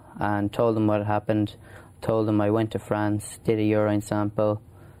Paul and told him what had happened, told him I went to France, did a urine sample,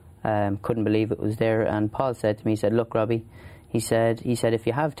 couldn't believe it was there, and Paul said to me, he said, look, Robbie, he said if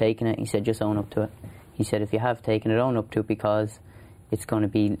you have taken it, he said, just own up to it. He said, if you have taken it, own up to it, because it's going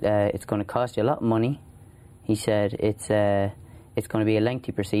to cost you a lot of money. He said it's going to be a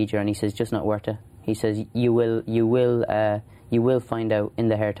lengthy procedure, and he says just not worth it. He says you will find out in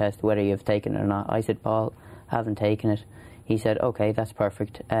the hair test whether you've taken it or not. I said, Paul, I haven't taken it. He said, okay, that's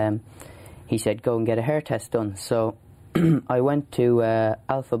perfect. He said, go and get a hair test done. So I went to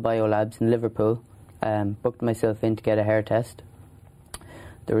Alpha Biolabs in Liverpool, booked myself in to get a hair test.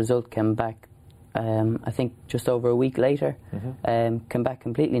 The result came back, I think just over a week later, came back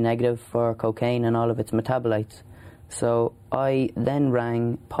completely negative for cocaine and all of its metabolites. So I then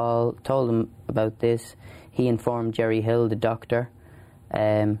rang Paul, told him about this. He informed Jerry Hill, the doctor.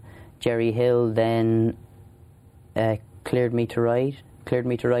 Jerry Hill then cleared me to ride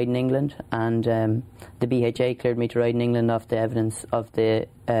in England, and the BHA cleared me to ride in England off the evidence of the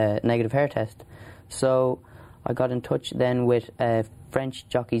negative hair test. So I got in touch then with a French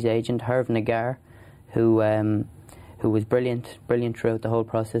jockey's agent, Hervé Nagar, who was brilliant throughout the whole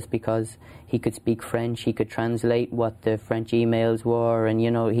process, because he could speak French, he could translate what the French emails were, and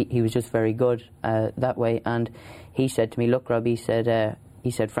he was just very good that way. And he said to me, look, Robbie,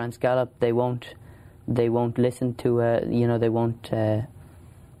 he said France Gallo, they won't listen to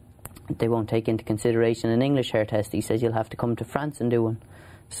they won't take into consideration an English hair test. He says you'll have to come to France and do one.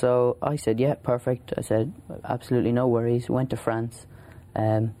 So I said, yeah, perfect. I said, absolutely no worries. Went to France,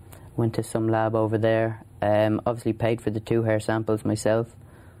 went to some lab over there, obviously paid for the 2 hair samples myself.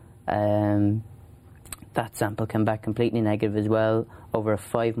 That sample came back completely negative as well over a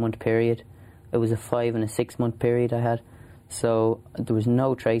 5-month period. It was a 5 and a 6-month period I had. So there was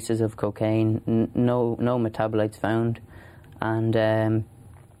no traces of cocaine, no metabolites found. And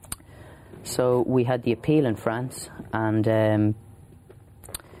so we had the appeal in France, and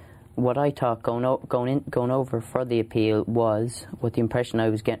what I thought going over for the appeal was, what the impression I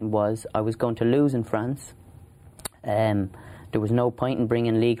was getting was, I was going to lose in France. There was no point in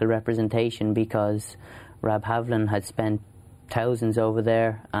bringing legal representation, because Rab Havlin had spent thousands over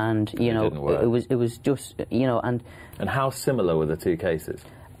there, and you know, didn't work. it was just, you know, and how similar were the two cases?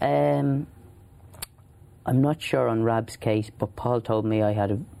 I'm not sure on Rab's case, but Paul told me I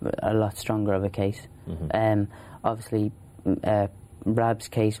had a lot stronger of a case. Obviously, Rab's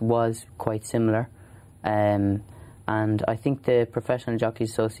case was quite similar, and I think the Professional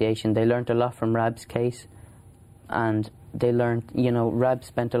Jockeys Association, they learnt a lot from Rab's case, and they learnt, you know, Rab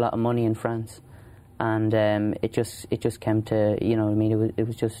spent a lot of money in France, and it just came to, you know what I mean, it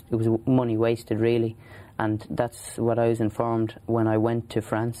was money wasted really, and that's what I was informed when I went to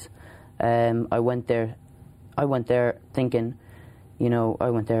France. I went there thinking, you know, I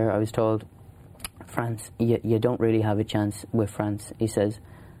was told, France, you don't really have a chance with France. He says,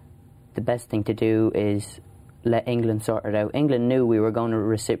 the best thing to do is let England sort it out. England knew we were going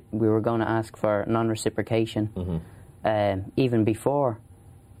to ask for non-reciprocation, even before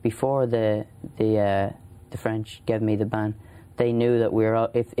the French gave me the ban. They knew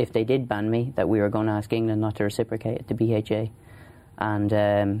that if they did ban me, that we were going to ask England not to reciprocate at the BHA,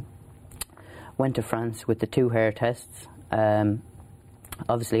 and went to France with the 2 hair tests.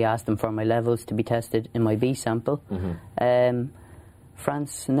 Obviously asked them for my levels to be tested in my B sample.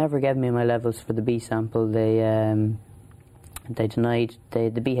 France never gave me my levels for the B sample. They denied. The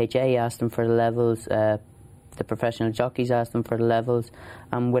BHA asked them for the levels. The professional jockeys asked them for the levels,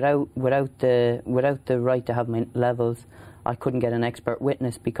 and without the right to have my levels, I couldn't get an expert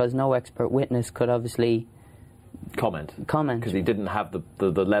witness, because no expert witness could obviously comment because he didn't have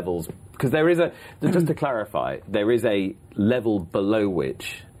the levels. Because there is just to clarify, there is a level below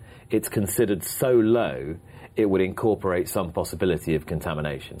which it's considered so low it would incorporate some possibility of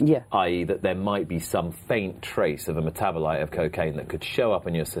contamination. Yeah. I.e. that there might be some faint trace of a metabolite of cocaine that could show up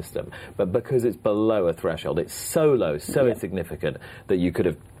in your system. But because it's below a threshold, it's so low, so insignificant, that you could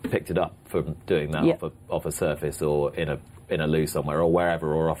have picked it up from doing that off a surface or in a loo somewhere or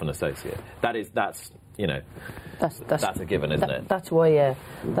wherever, or off an associate. That's you know, that's a given, isn't it? That's why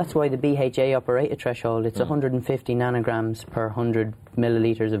the BHA operator threshold, it's 150 nanograms per 100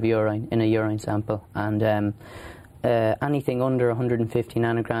 millilitres of urine in a urine sample, and anything under 150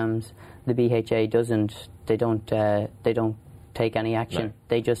 nanograms, the BHA don't take any action. No.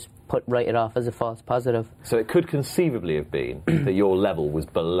 They just write it off as a false positive. So it could conceivably have been that your level was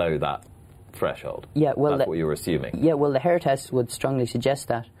below that threshold. Yeah, well, that's what you were assuming. Yeah, well, the hair test would strongly suggest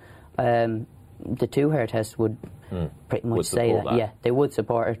that. The 2 hair tests would pretty much say that. Yeah, they would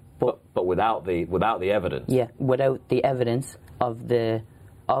support it, but without the evidence. Yeah, without the evidence of the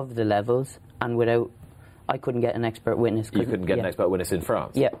levels, and without, I couldn't get an expert witness. You couldn't get an expert witness in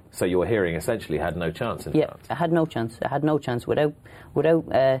France. Yeah. So your hearing essentially had no chance in France. Yeah, I had no chance. I had no chance without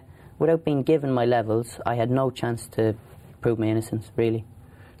being given my levels. I had no chance to prove my innocence, really.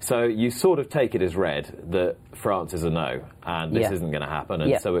 So you sort of take it as read that France is a no, and this isn't going to happen,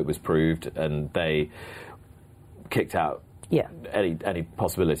 and so it was proved, and they kicked out any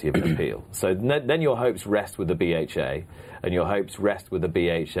possibility of an appeal. So then your hopes rest with the BHA, and your hopes rest with the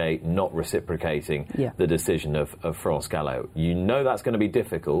BHA not reciprocating the decision of France Gallo. You know that's going to be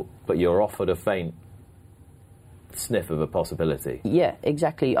difficult, but you're offered a faint sniff of a possibility. Yeah,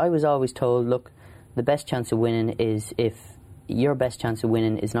 exactly. I was always told, look, the best chance of winning is if your best chance of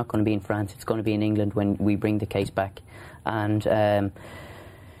winning is not going to be in France, it's going to be in England when we bring the case back. And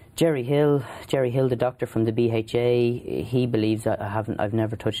Jerry Hill, the doctor from the BHA, he believes that I've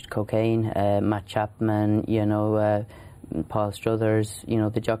never touched cocaine. Matt Chapman, you know, Paul Struthers, you know,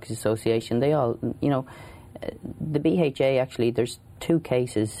 the Jockeys Association, they all, you know, the BHA actually, there's 2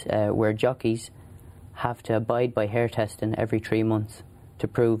 cases where jockeys have to abide by hair testing every 3 months to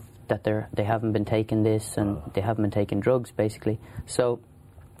prove that they haven't been taking this and they haven't been taking drugs, basically. So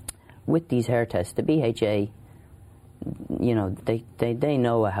with these hair tests, the BHA, you know, they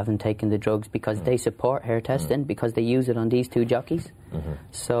know I haven't taken the drugs because they support hair testing, because they use it on these 2 jockeys.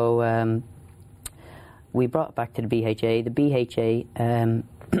 So we brought it back to the BHA. The BHA,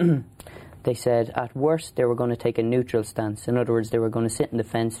 they said at worst they were going to take a neutral stance. In other words, they were going to sit in the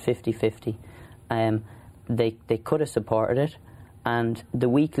fence 50-50. They could have supported it. And the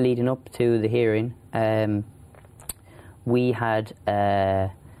week leading up to the hearing, we had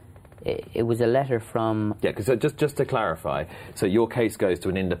it was a letter from... Yeah, because just to clarify, so your case goes to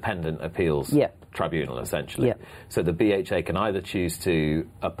an independent appeals tribunal, essentially. Yeah. So the BHA can either choose to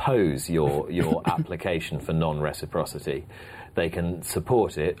oppose your application for non-reciprocity, they can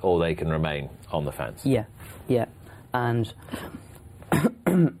support it, or they can remain on the fence. Yeah, yeah. And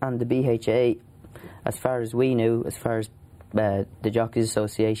and the BHA, as far as we knew, as far as the Jockeys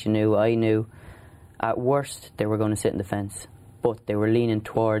Association knew, I knew, at worst they were going to sit in the fence, but they were leaning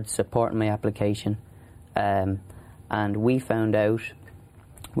towards supporting my application, and and we found out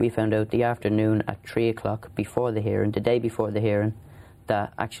the afternoon at 3 o'clock before the hearing, the day before the hearing,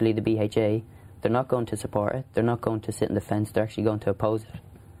 that actually the BHA, they're not going to support it, they're not going to sit in the fence, they're actually going to oppose it.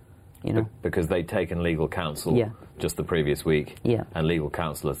 You know? Because they'd taken legal counsel just the previous week, and legal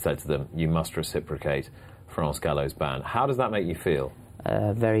counsel had said to them, you must reciprocate France Gallot's ban. How does that make you feel?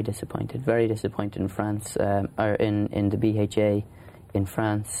 Very disappointed in France, or in the BHA in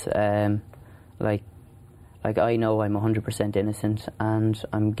France. Like I know I'm 100% innocent, and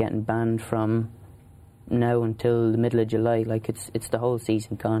I'm getting banned from now until the middle of July. Like it's the whole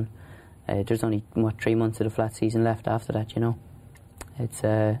season gone. There's only 3 months of the flat season left after that. You know, it's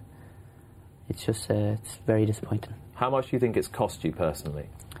very disappointing. How much do you think it's cost you personally?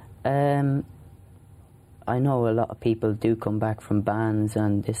 I know a lot of people do come back from bans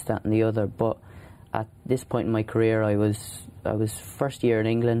and this, that, and the other, but at this point in my career, I was first year in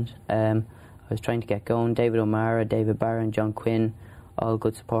England. I was trying to get going. David O'Mara, David Barron, John Quinn, all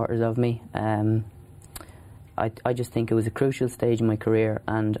good supporters of me. I just think it was a crucial stage in my career,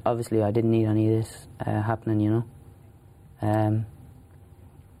 and obviously I didn't need any of this happening, you know.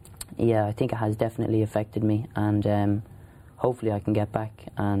 Yeah, I think it has definitely affected me, and hopefully I can get back,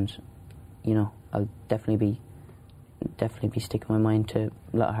 and you know, I'll definitely be sticking my mind to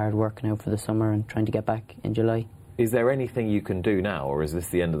a lot of hard work now for the summer and trying to get back in July. Is there anything you can do now, or is this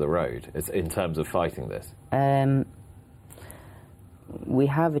the end of the road in terms of fighting this? We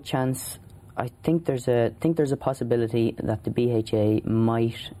have a chance. I think there's a possibility that the BHA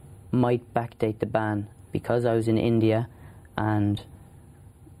might backdate the ban, because I was in India, and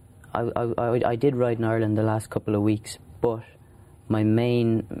I did ride in Ireland the last couple of weeks, but my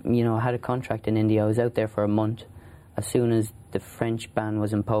main, you know, I had a contract in India. I was out there for a month. As soon as the French ban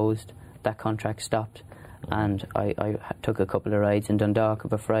was imposed, that contract stopped, and I took a couple of rides in Dundalk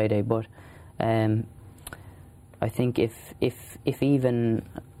of a Friday. But I think if even,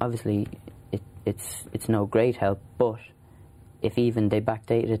 obviously it's no great help, but if even they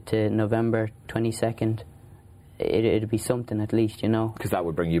backdated it to November 22nd, it'd be something at least, you know. Because that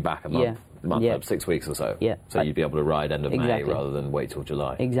would bring you back a month. Up 6 weeks or so. Yeah. So you'd be able to ride end of May rather than wait till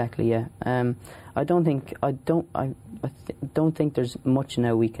July. Exactly. Yeah. I don't think there's much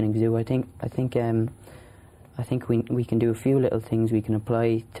now we can do. I think we can do a few little things. We can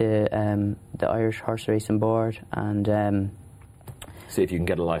apply to the Irish Horse Racing Board and see if you can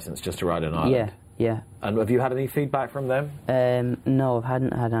get a licence just to ride in Ireland. Yeah. And have you had any feedback from them? No, I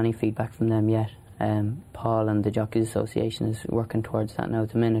hadn't had any feedback from them yet. Paul and the Jockeys Association is working towards that now at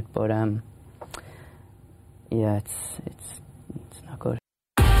the minute, but yeah, it's not good.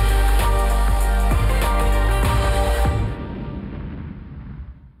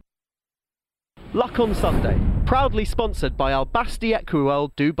 Luck on Sunday, proudly sponsored by Al Basti Equerel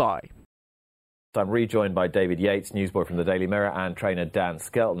Dubai. I'm rejoined by David Yates, newsboy from the Daily Mirror, and trainer Dan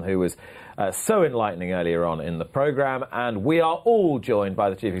Skelton, who was so enlightening earlier on in the programme. And we are all joined by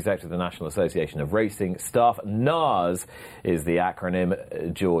the Chief Executive of the National Association of Racing Staff. NARS is the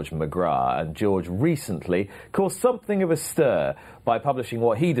acronym, George McGrath. And George recently caused something of a stir by publishing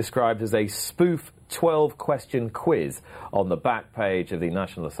what he described as a spoof 12-question quiz on the back page of the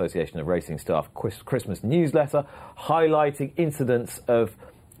National Association of Racing Staff Christmas newsletter, highlighting incidents of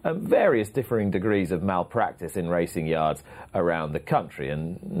various differing degrees of malpractice in racing yards around the country.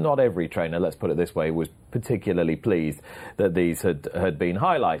 And not every trainer, let's put it this way, was particularly pleased that these had been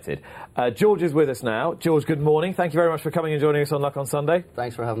highlighted. George is with us now. George, good morning. Thank you very much for coming and joining us on Luck on Sunday.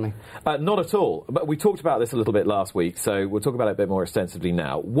 Thanks for having me. Not at all. But we talked about this a little bit last week, so we'll talk about it a bit more extensively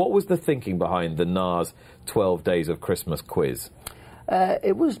now. What was the thinking behind the NARS 12 Days of Christmas quiz?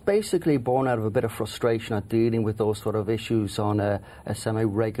 It was basically born out of a bit of frustration at dealing with those sort of issues on a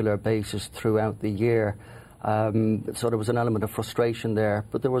semi-regular basis throughout the year. So there was an element of frustration there,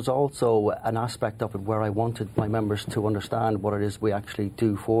 but there was also an aspect of it where I wanted my members to understand what it is we actually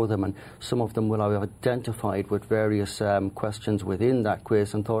do for them, and some of them will have identified with various questions within that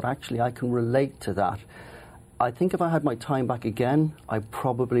quiz and thought, actually, I can relate to that. I think if I had my time back again, I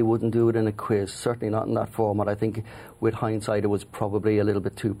probably wouldn't do it in a quiz, certainly not in that format. I think with hindsight it was probably a little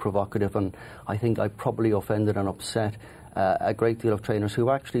bit too provocative, and I think I probably offended and upset a great deal of trainers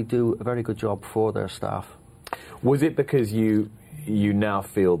who actually do a very good job for their staff. Was it because you now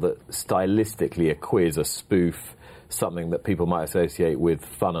feel that stylistically a quiz, a spoof, something that people might associate with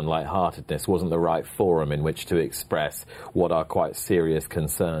fun and lightheartedness, wasn't the right forum in which to express what are quite serious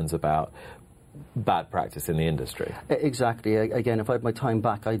concerns about bad practice in the industry? Exactly. Again, if I had my time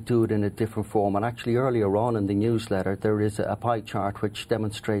back, I'd do it in a different form. And actually, earlier on in the newsletter, there is a pie chart which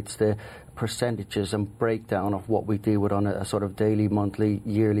demonstrates the percentages and breakdown of what we deal with on a sort of daily, monthly,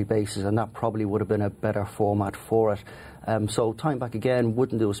 yearly basis, and that probably would have been a better format for it. So Time Back Again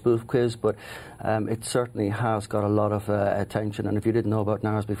wouldn't do a spoof quiz, but it certainly has got a lot of attention, and if you didn't know about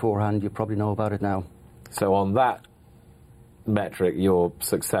NARS beforehand, you probably know about it now. So on that metric, you're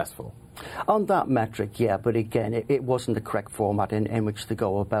successful? On that metric, yeah, but again, it wasn't the correct format in which to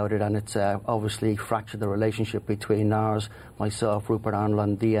go about it, and it's obviously fractured the relationship between NARS, myself, Rupert Arnold,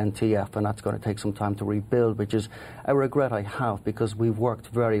 and the NTF, and that's going to take some time to rebuild, which is a regret I have, because we've worked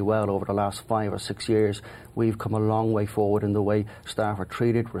very well over the last 5 or 6 years. We've come a long way forward in the way staff are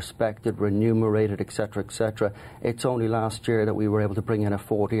treated, respected, remunerated, etc., etc. It's only last year that we were able to bring in a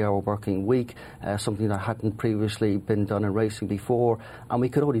 40-hour working week, something that hadn't previously been done in racing before, and we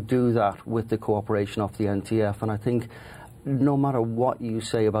could only do that with the cooperation of the NTF, and I think no matter what you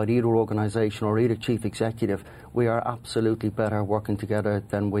say about either organisation or either chief executive, we are absolutely better working together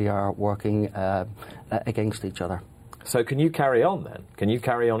than we are working against each other. So can you carry on then? Can you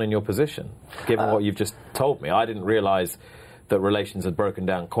carry on in your position? Given what you've just told me, I didn't realise that relations had broken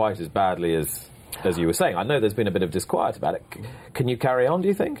down quite as badly as you were saying. I know there's been a bit of disquiet about it. Can you carry on, do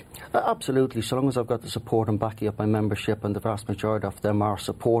you think? Absolutely, so long as I've got the support and backing up my membership, and the vast majority of them are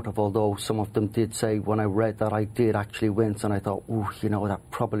supportive, although some of them did say when I read that I did actually wince, and I thought, ooh, you know, that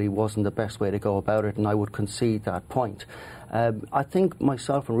probably wasn't the best way to go about it, and I would concede that point. I think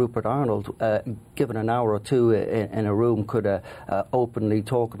myself and Rupert Arnold, given an hour or two in a room, could openly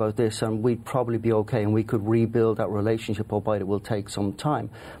talk about this, and we'd probably be okay, and we could rebuild that relationship, albeit it will take some time.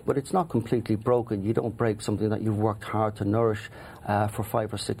 But it's not completely broken. You don't break something that you've worked hard to nourish for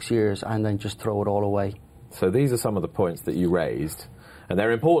 5 or 6 years and then just throw it all away. So these are some of the points that you raised, and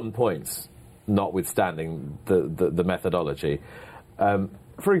they're important points, notwithstanding the methodology.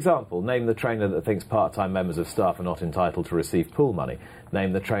 For example, name the trainer that thinks part-time members of staff are not entitled to receive pool money.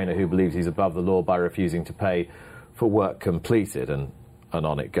 Name the trainer who believes he's above the law by refusing to pay for work completed, and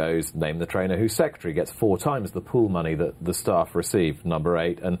on it goes. Name the trainer whose secretary gets 4 times the pool money that the staff receive, number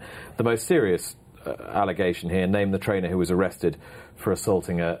 8. And the most serious allegation here, name the trainer who was arrested for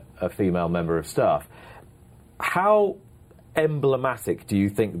assaulting a female member of staff. How emblematic do you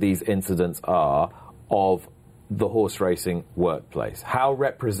think these incidents are of the horse racing workplace? How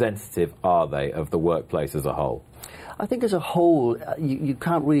representative are they of the workplace as a whole? I think as a whole, you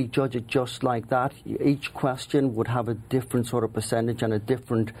can't really judge it just like that. Each question would have a different sort of percentage and a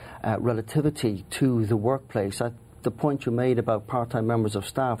different relativity to the workplace. The point you made about part-time members of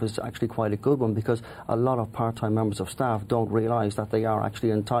staff is actually quite a good one, because a lot of part-time members of staff don't realise that they are actually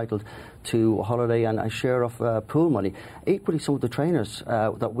entitled to a holiday and a share of pool money. Equally, some of the trainers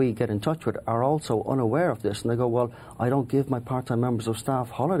that we get in touch with are also unaware of this, and they go, well, I don't give my part-time members of staff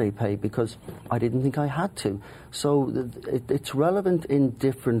holiday pay because I didn't think I had to. So it's relevant in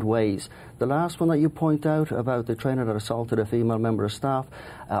different ways. The last one that you point out about the trainer that assaulted a female member of staff,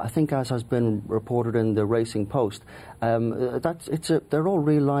 I think, as has been reported in the Racing Post, they're all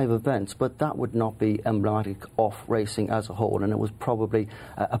real live events, but that would not be emblematic of racing as a whole, and it was probably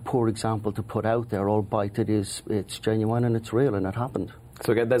a poor example to put out there, albeit it's genuine and it's real and it happened.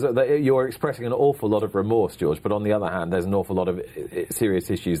 So again, you're expressing an awful lot of remorse, George, but on the other hand, there's an awful lot of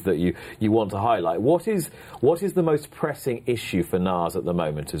serious issues that you want to highlight. What is the most pressing issue for NARS at the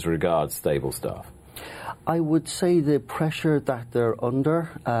moment as regards stable staff? I would say the pressure that they're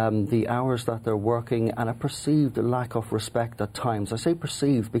under, the hours that they're working, and a perceived lack of respect at times. I say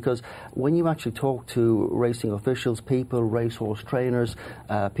perceived because when you actually talk to racing officials, people, racehorse trainers,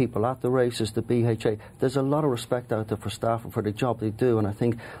 people at the races, the BHA, there's a lot of respect out there for staff and for the job they do, and I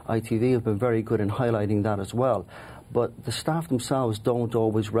think ITV have been very good in highlighting that as well. But the staff themselves don't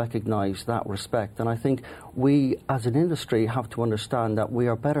always recognise that respect. And I think we, as an industry, have to understand that we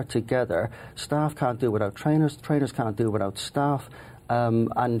are better together. Staff can't do without trainers, trainers can't do without staff.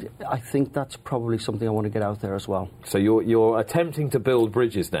 And I think that's probably something I want to get out there as well. So you're attempting to build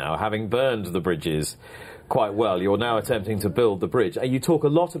bridges now, having burned the bridges quite well. You're now attempting to build the bridge. You talk a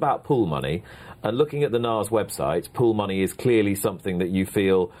lot about pool money, and looking at the NARS website, pool money is clearly something that you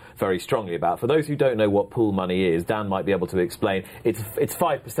feel very strongly about. For those who don't know what pool money is, Dan might be able to explain. It's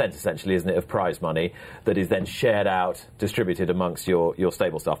 5% essentially, isn't it, of prize money that is then shared out, distributed amongst your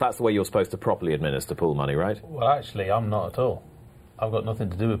stable staff. That's the way you're supposed to properly administer pool money, right? Well, actually, I'm not at all. I've got nothing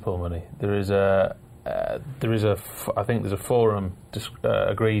to do with pool money. I think there's a forum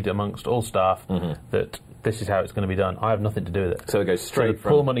agreed amongst all staff that this is how it's going to be done. I have nothing to do with it. So it goes straight from...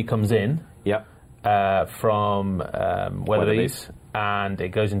 pool money comes in from Weatherby's, and it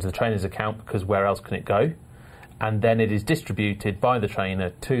goes into the trainer's account, because where else can it go? And then it is distributed by the trainer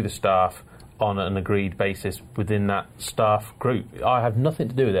to the staff on an agreed basis within that staff group. I have nothing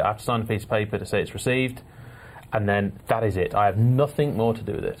to do with it. I have to sign a piece of paper to say it's received, and then that is it. I have nothing more to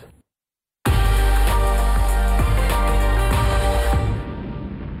do with it.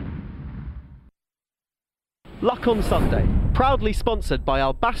 Luck on Sunday, proudly sponsored by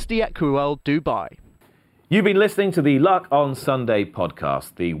Al Basti Equiworld Dubai. You've been listening to the Luck on Sunday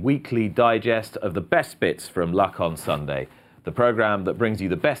podcast, the weekly digest of the best bits from Luck on Sunday, the programme that brings you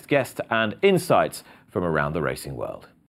the best guests and insights from around the racing world.